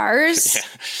the scars. Yeah.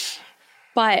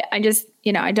 But I just,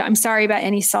 I'm sorry about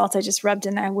any salt I just rubbed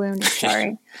in that wound.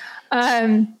 Sorry.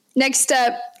 Next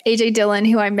up, AJ Dillon,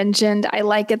 who I mentioned, I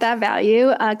like at that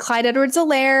value. Clyde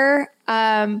Edwards-Helaire.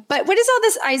 But what is all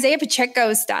this Isaiah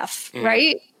Pacheco stuff,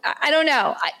 right? I don't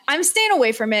know. I'm staying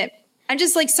away from it. I'm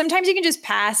just sometimes you can just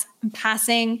pass. I'm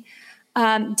passing.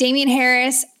 Damian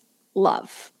Harris,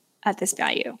 love at this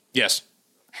value. Yes.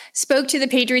 Spoke to the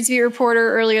Patriots Beat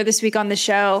reporter earlier this week on the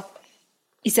show.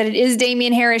 He said it is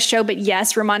Damian Harris' show, but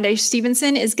yes, Ramondre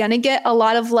Stevenson is going to get a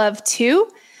lot of love too.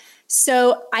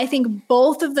 So I think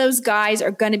both of those guys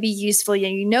are going to be useful.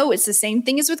 It's the same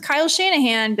thing as with Kyle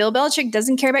Shanahan. Bill Belichick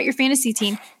doesn't care about your fantasy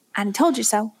team. I told you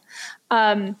so.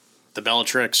 The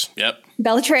Bellatrix. Yep.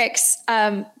 Bellatrix.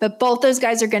 But both those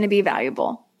guys are going to be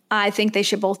valuable. I think they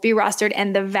should both be rostered,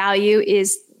 and the value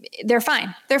is they're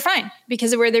fine. They're fine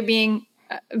because of where they're being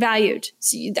valued.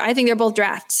 So I think they're both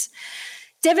drafts.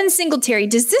 Devin Singletary,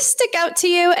 does this stick out to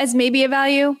you as maybe a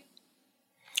value?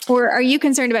 Or are you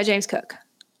concerned about James Cook?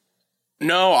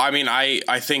 No, I mean,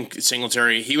 I think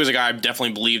Singletary, he was a guy I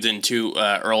definitely believed into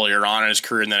earlier on in his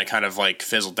career, and then it kind of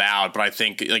fizzled out. But I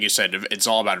think, like you said, it's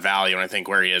all about value, and I think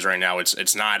where he is right now,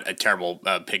 it's not a terrible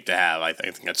pick to have. I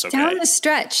think that's okay. Down the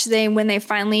stretch, when they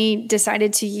finally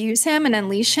decided to use him and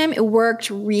unleash him, it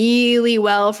worked really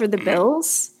well for the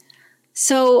Bills.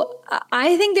 So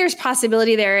I think there's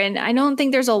possibility there, and I don't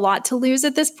think there's a lot to lose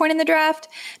at this point in the draft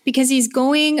because he's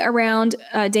going around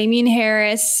Damian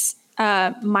Harris,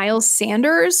 Miles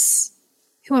Sanders,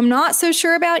 who I'm not so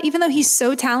sure about, even though he's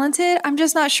so talented. I'm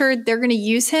just not sure they're going to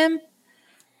use him.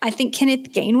 I think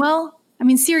Kenneth Gainwell. I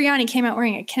mean, Sirianni came out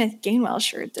wearing a Kenneth Gainwell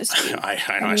shirt this week.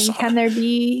 I saw can there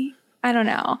be, I don't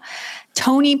know,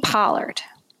 Tony Pollard.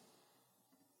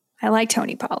 I like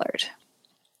Tony Pollard.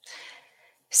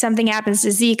 Something happens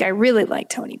to Zeke, I really like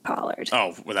Tony Pollard.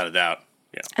 Oh, without a doubt.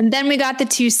 Yeah. And then we got the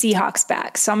 2 Seahawks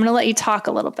back. So I'm going to let you talk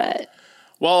a little bit.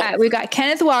 Well, we got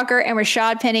Kenneth Walker and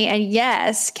Rashad Penny. And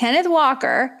yes, Kenneth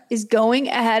Walker is going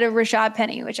ahead of Rashad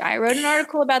Penny, which I wrote an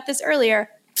article about this earlier.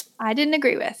 I didn't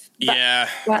agree with. Yeah,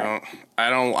 I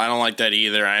don't like that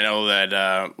either. I know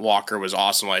that Walker was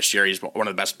awesome last year. He's one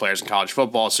of the best players in college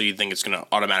football, so you think it's going to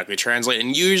automatically translate.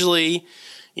 And usually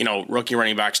rookie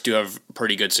running backs do have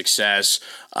pretty good success.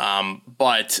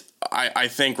 But I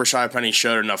think Rashad Penny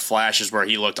showed enough flashes where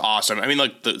he looked awesome. I mean,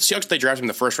 look, the Seahawks, they drafted him in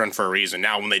the first round for a reason.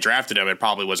 Now, when they drafted him, it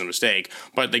probably was a mistake.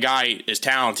 But the guy is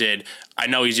talented. I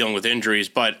know he's dealing with injuries,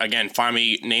 but again,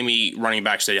 name me running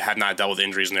backs that have not dealt with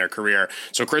injuries in their career.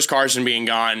 So Chris Carson being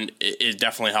gone, it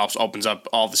definitely helps, opens up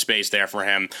all the space there for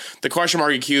him. The question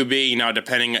mark at QB,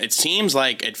 depending, it seems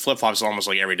like it flip-flops almost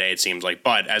like every day, it seems like.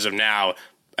 But as of now,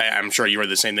 I'm sure you read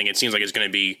the same thing. It seems like it's going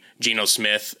to be Geno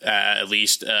Smith, at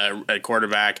least at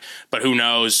quarterback. But who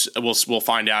knows? We'll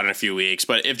find out in a few weeks.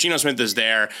 But if Geno Smith is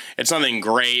there, it's nothing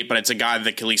great, but it's a guy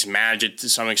that can at least manage it to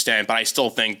some extent. But I still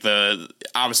think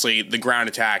obviously the ground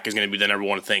attack is going to be the number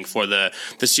one thing for the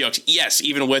Seahawks. Yes,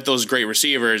 even with those great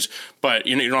receivers, but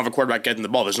you don't have a quarterback getting the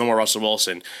ball. There's no more Russell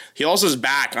Wilson. He also is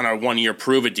back on a 1-year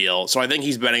prove-it deal. So I think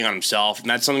he's betting on himself, and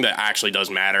that's something that actually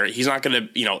does matter. He's not going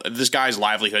to, this guy's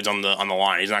livelihood's on the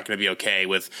line. He's not going to be okay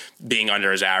with being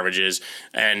under his averages.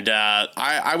 And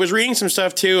I was reading some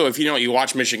stuff too. If you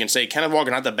watch Michigan State, Kenneth Walker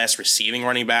not the best receiving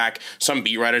running back. Some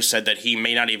beat writers said that he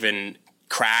may not even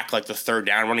crack like the third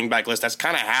down running back list. That's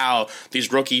kind of how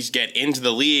these rookies get into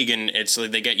the league, and it's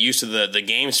like they get used to the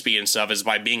game speed and stuff is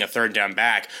by being a third down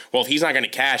back. Well, if he's not going to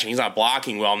catch and he's not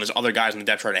blocking well, and there's other guys in the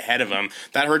depth chart ahead of him,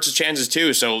 that hurts his chances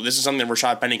too. So this is something that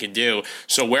Rashad Penny can do.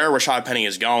 So where Rashad Penny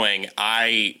is going,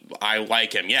 I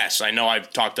like him. Yes, I know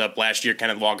I've talked up last year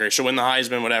Kenneth Walker should win the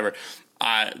Heisman, whatever.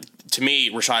 To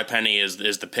me, Rashad Penny is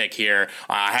the pick here.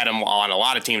 I had him on a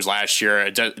lot of teams last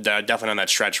year, definitely on that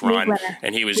stretch run,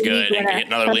 and he was good. And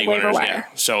another league winner, yeah.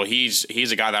 So he's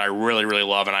a guy that I really, really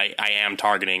love, and I am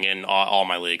targeting in all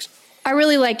my leagues. I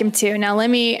really like him too. Now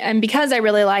and because I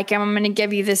really like him, I'm going to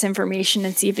give you this information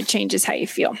and see if it changes how you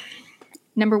feel.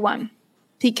 Number one,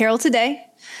 Pete Carroll today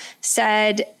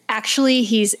said actually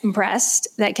he's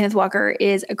impressed that Kenneth Walker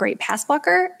is a great pass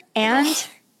blocker and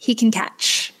he can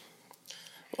catch.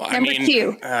 Well, Number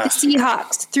two, the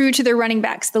Seahawks threw to their running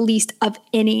backs the least of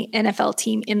any NFL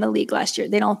team in the league last year.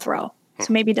 They don't throw,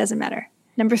 so maybe it doesn't matter.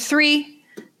 Number three,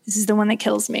 this is the one that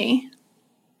kills me.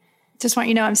 Just want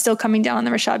you to know I'm still coming down on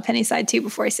the Rashad Penny side too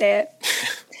before I say it.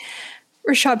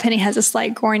 Rashad Penny has a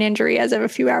slight groin injury as of a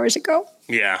few hours ago.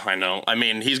 Yeah, I know. I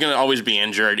mean, he's going to always be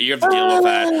injured. You have to deal with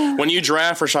that. When you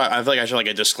draft Rashad, I feel like I should like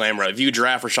a disclaimer. If you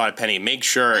draft Rashad Penny, make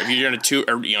sure if you're in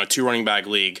a two running back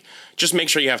league, just make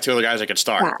sure you have two other guys that can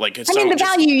start. Yeah. The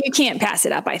value you can't pass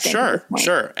it up. I think.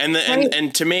 Sure.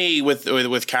 And to me,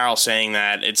 with Carroll saying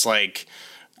that, it's like.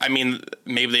 I mean,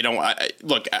 maybe they don't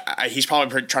look. He's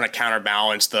probably trying to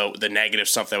counterbalance the negative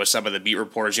stuff that was said by the beat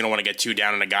reporters. You don't want to get too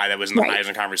down on a guy that was in the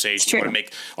Heisman conversation. You want to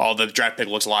make the draft pick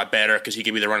looks a lot better because he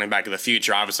could be the running back of the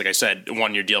future. Obviously, like I said,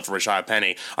 1-year deal for Rashad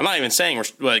Penny. I'm not even saying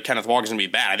Kenneth Walker's going to be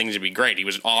bad. I think he's going to be great. He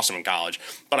was awesome in college.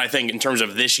 But I think in terms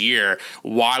of this year,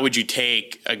 why would you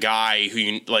take a guy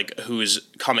who's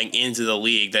coming into the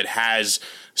league that has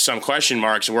some question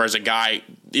marks, whereas a guy,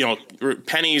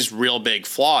 Penny's real big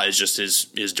flaw is just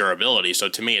his durability. So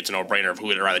to me, it's a no-brainer of who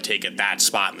would rather take at that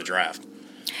spot in the draft.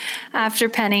 After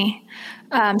Penny.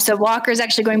 So Walker's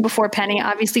actually going before Penny.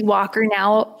 Obviously, Walker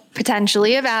now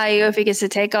potentially a value if he gets to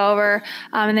take over.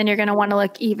 And then you're going to want to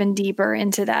look even deeper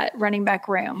into that running back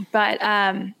room. But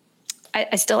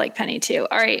I still like Penny too.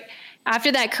 All right.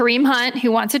 After that, Kareem Hunt,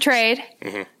 who wants a trade.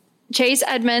 Mm-hmm. Chase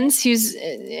Edmonds, who's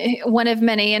one of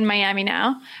many in Miami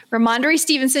now. Ramondre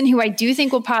Stevenson, who I do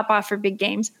think will pop off for big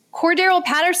games. Cordarrelle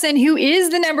Patterson, who is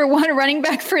the number one running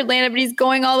back for Atlanta, but he's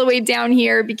going all the way down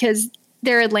here because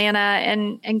they're Atlanta,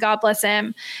 and God bless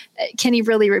him. Can he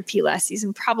really repeat last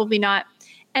season? Probably not.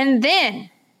 And then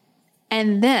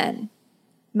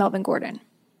Melvin Gordon.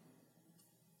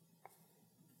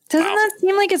 Doesn't that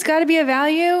seem like it's got to be a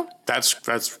value? That's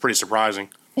pretty surprising.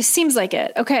 It seems like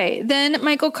it. Okay. Then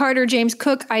Michael Carter, James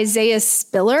Cook, Isaiah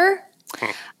Spiller,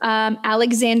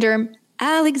 Alexander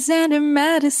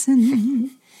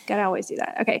Madison. Gotta always do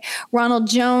that. Okay. Ronald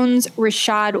Jones,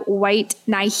 Rashad White,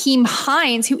 Nyheim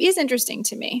Hines, who is interesting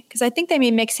to me because I think they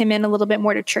may mix him in a little bit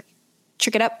more to trick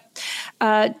it up.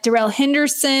 Darrell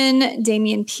Henderson,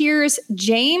 Damian Pierce,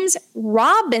 James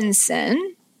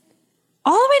Robinson,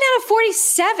 all the way down to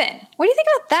 47. What do you think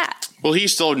about that? Well,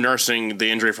 he's still nursing the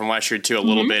injury from last year too, a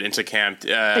little bit into camp.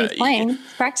 He's playing,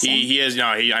 practicing. He is. No,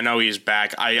 I know he's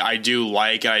back. I do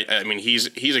like. I mean, he's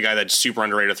a guy that's super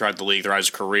underrated throughout the league, throughout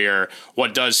his career.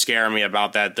 What does scare me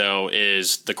about that though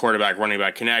is the quarterback running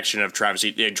back connection of Travis.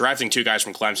 Drafting two guys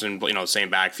from Clemson, the same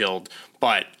backfield.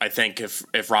 But I think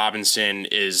if Robinson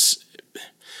is.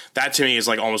 that to me is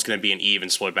like almost going to be an even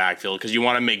split backfield because you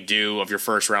want to make do of your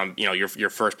first round, your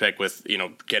first pick with,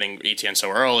 getting ETN so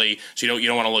early. So you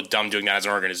don't want to look dumb doing that as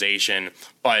an organization.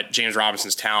 But James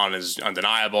Robinson's talent is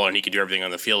undeniable, and he can do everything on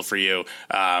the field for you.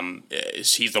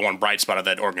 He's the one bright spot of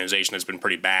that organization that's been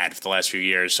pretty bad for the last few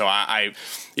years. So I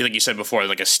like you said before,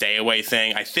 like a stay away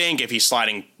thing. I think if he's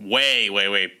sliding way, way,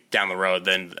 way down the road,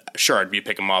 then sure, I'd be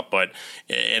pick him up. But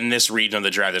in this region of the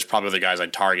draft, there's probably the guys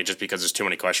I'd target just because there's too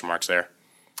many question marks there.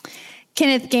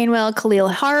 Kenneth Gainwell, Khalil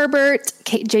Herbert,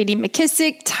 J.D.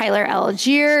 McKissick, Tyler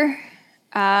Algier,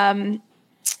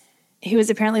 who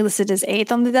was apparently listed as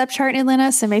 8th on the depth chart in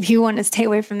Atlanta, so maybe you want to stay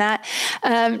away from that.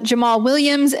 Jamal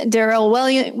Williams, Darrell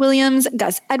Williams,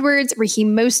 Gus Edwards,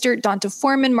 Raheem Mostert, Donta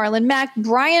Foreman, Marlon Mack,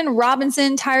 Brian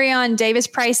Robinson, Tyrion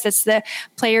Davis-Price, that's the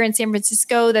player in San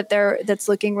Francisco that's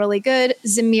looking really good,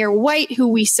 Zamir White, who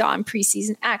we saw in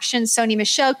preseason action, Sony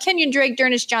Michel, Kenyon Drake,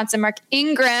 D'Ernest Johnson, Mark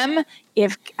Ingram.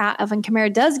 If Alvin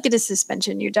Kamara does get a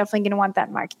suspension, you're definitely going to want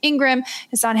that Mark Ingram,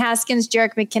 Hassan Haskins,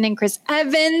 Jerick McKinnon, Chris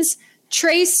Evans,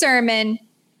 Trey Sermon,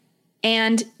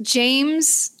 and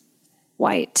James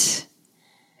White,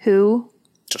 who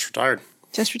just retired.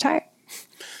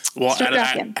 Well,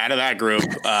 out of that group,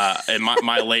 in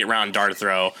my late round dart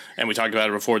throw, and we talked about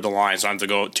it before the line, so I don't have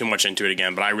to go too much into it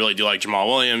again, but I really do like Jamal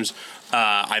Williams.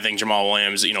 I think Jamal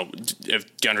Williams,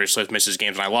 if DeAndre Swift misses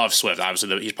games, and I love Swift,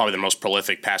 obviously he's probably the most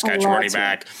prolific pass catching running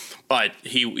back, but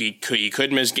he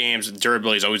could miss games.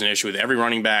 Durability is always an issue with every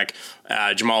running back.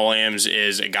 Jamal Williams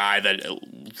is a guy that,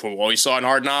 from what we saw in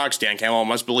Hard Knocks, Dan Campbell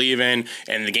must believe in.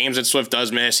 And the games that Swift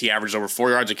does miss, he averages over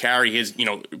 4 yards a carry. He's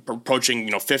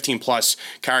approaching 15 plus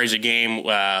carries a game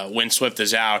when Swift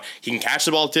is out. He can catch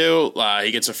the ball too.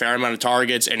 He gets a fair amount of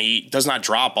targets, and he does not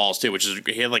drop balls too, which is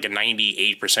he had like a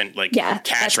 98%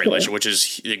 catch rate last year, which is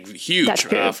huge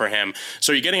for him.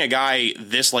 So you're getting a guy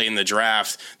this late in the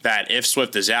draft that if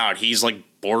Swift is out, he's like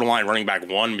borderline running back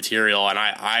one material, and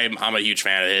I'm a huge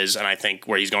fan of his, and I think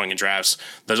where he's going in drafts,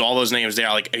 there's all those names there.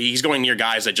 Like he's going near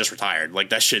guys that just retired.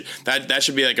 Like that should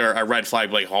be like a red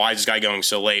flag. Like, why is this guy going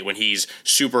so late when he's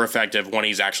super effective when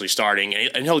he's actually starting,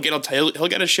 and he'll get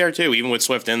a share too, even with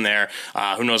Swift in there.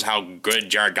 Who knows how good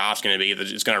Jared Goff's going to be?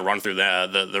 It's going to run through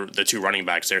the two running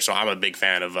backs there. So I'm a big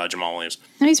fan of Jamal Williams.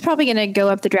 And he's probably going to go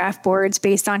up the draft boards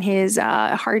based on his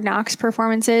Hard Knocks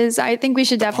performances. I think we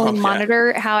should definitely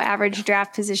monitor how average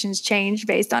draft positions change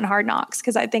based on Hard Knocks,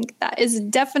 because I think that is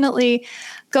definitely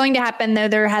going to happen, though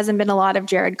there hasn't been a lot of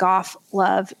Jared Goff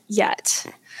love yet.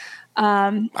 I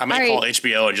might call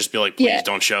HBO and just be like, please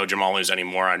don't show Jamal Williams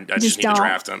anymore. I just need to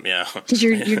draft him. Yeah. Because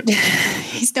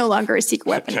he's no longer a secret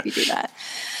weapon if you do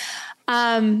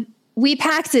that. We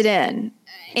packed it in,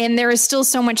 and there is still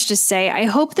so much to say. I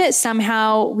hope that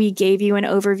somehow we gave you an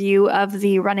overview of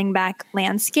the running back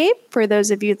landscape for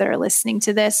those of you that are listening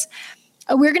to this.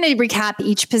 We're going to recap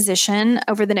each position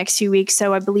over the next few weeks.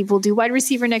 So I believe we'll do wide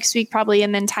receiver next week probably,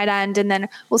 and then tight end. And then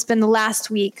we'll spend the last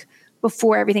week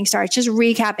before everything starts just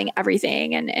recapping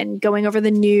everything and going over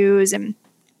the news and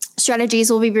strategies.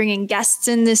 We'll be bringing guests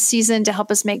in this season to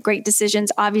help us make great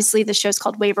decisions. Obviously, the show's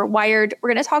called Waiver Wired. We're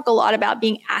going to talk a lot about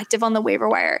being active on the waiver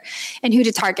wire and who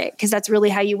to target, because that's really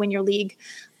how you win your league.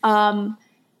 In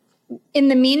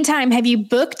the meantime, have you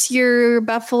booked your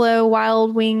Buffalo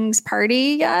Wild Wings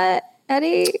party yet,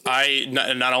 Eddie?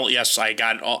 I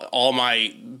got all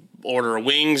my order of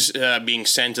wings being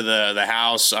sent to the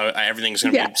house. Everything's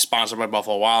going to be sponsored by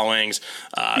Buffalo Wild Wings.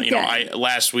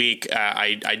 Last week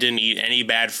I didn't eat any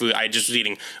bad food. I just was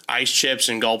eating ice chips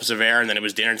and gulps of air, and then it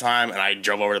was dinner time, and I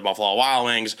drove over to Buffalo Wild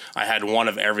Wings. I had one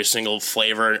of every single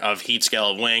flavor of heat scale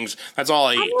of wings. That's all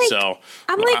I eat.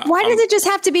 Why does it just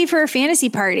have to be for a fantasy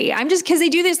party? I'm just, because they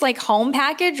do this like home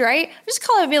package, right? Just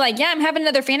call it and be like, I'm having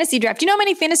another fantasy draft. You know how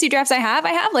many fantasy drafts I have?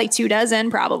 I have like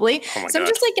 24 probably. Oh my so God. I'm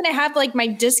just like going to have like my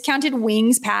discounted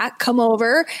wings pack come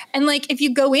over, and like if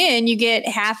you go in, you get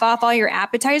half off all your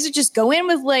appetizers. Just go in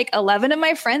with like 11 of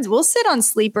my friends. We'll sit on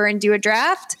Sleeper and do a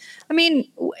draft. I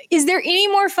mean, is there any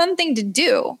more fun thing to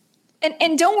do?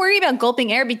 And don't worry about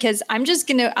gulping air, because I'll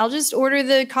just order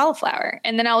the cauliflower,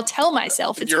 and then I'll tell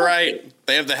myself it's You're healthy. right.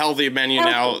 They have the healthy menu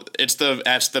now. That's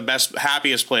the best,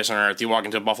 happiest place on earth. You walk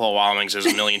into Buffalo Wild Wings, there's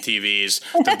a million TVs,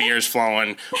 the beer's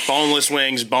flowing, boneless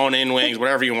wings, bone-in wings,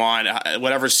 whatever you want,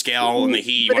 whatever scale and the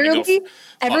heat you want to go.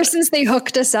 Ever since they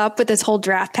hooked us up with this whole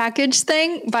draft package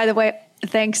thing, by the way,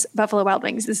 thanks Buffalo Wild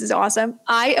Wings. This is awesome.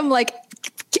 I am like,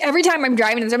 every time I'm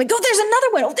driving, I'm like, oh, there's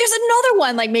another one. Oh, there's another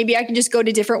one. Like maybe I can just go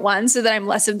to different ones so that I'm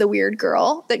less of the weird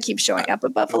girl that keeps showing up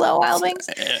at Buffalo Wild Wings.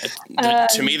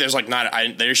 To me, there's like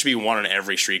there should be one on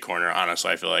every street corner.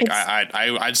 Honestly, I feel like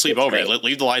I'd sleep over it.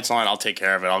 Leave the lights on. I'll take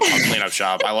care of it. I'll clean up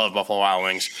shop. I love Buffalo Wild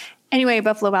Wings. Anyway,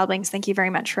 Buffalo Wild Wings, thank you very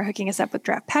much for hooking us up with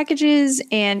draft packages,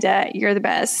 and you're the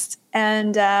best.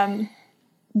 And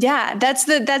yeah, that's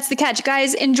the catch,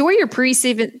 guys. Enjoy your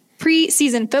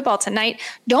preseason football tonight.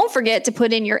 Don't forget to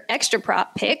put in your extra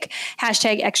prop pick,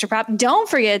 #extra prop. Don't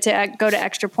forget to go to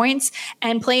Extra Points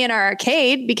and play in our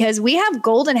arcade because we have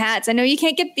golden hats. I know you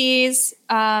can't get these.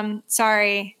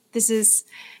 Sorry. This is,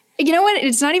 you know what?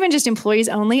 It's not even just employees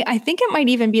only. I think it might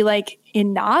even be like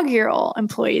inaugural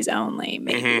employees only.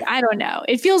 Maybe. Mm-hmm. I don't know.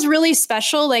 It feels really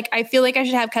special. Like I feel like I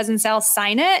should have Cousin Sal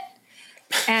sign it,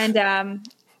 and I'm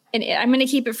going to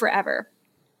keep it forever.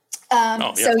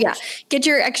 So yeah, get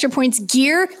your Extra Points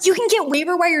gear. You can get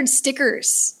waiver wired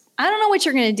stickers. I don't know what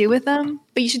you're going to do with them,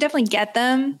 but you should definitely get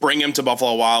them. Bring them to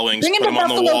Buffalo Wild Wings. Put them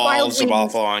on the walls to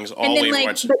Buffalo Wild Wings. All waiver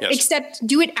wired. Yes. Except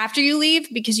do it after you leave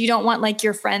because you don't want like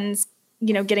your friends,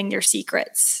 getting your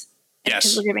secrets. Yes.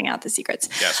 Because we're giving out the secrets.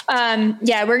 Yes.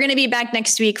 Yeah, we're going to be back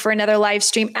next week for another live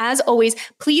stream. As always,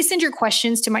 please send your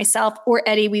questions to myself or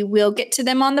Eddie. We will get to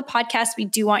them on the podcast. We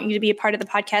do want you to be a part of the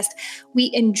podcast. We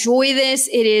enjoy this.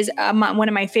 It is one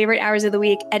of my favorite hours of the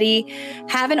week. Eddie,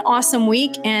 have an awesome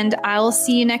week, and I'll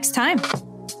see you next time.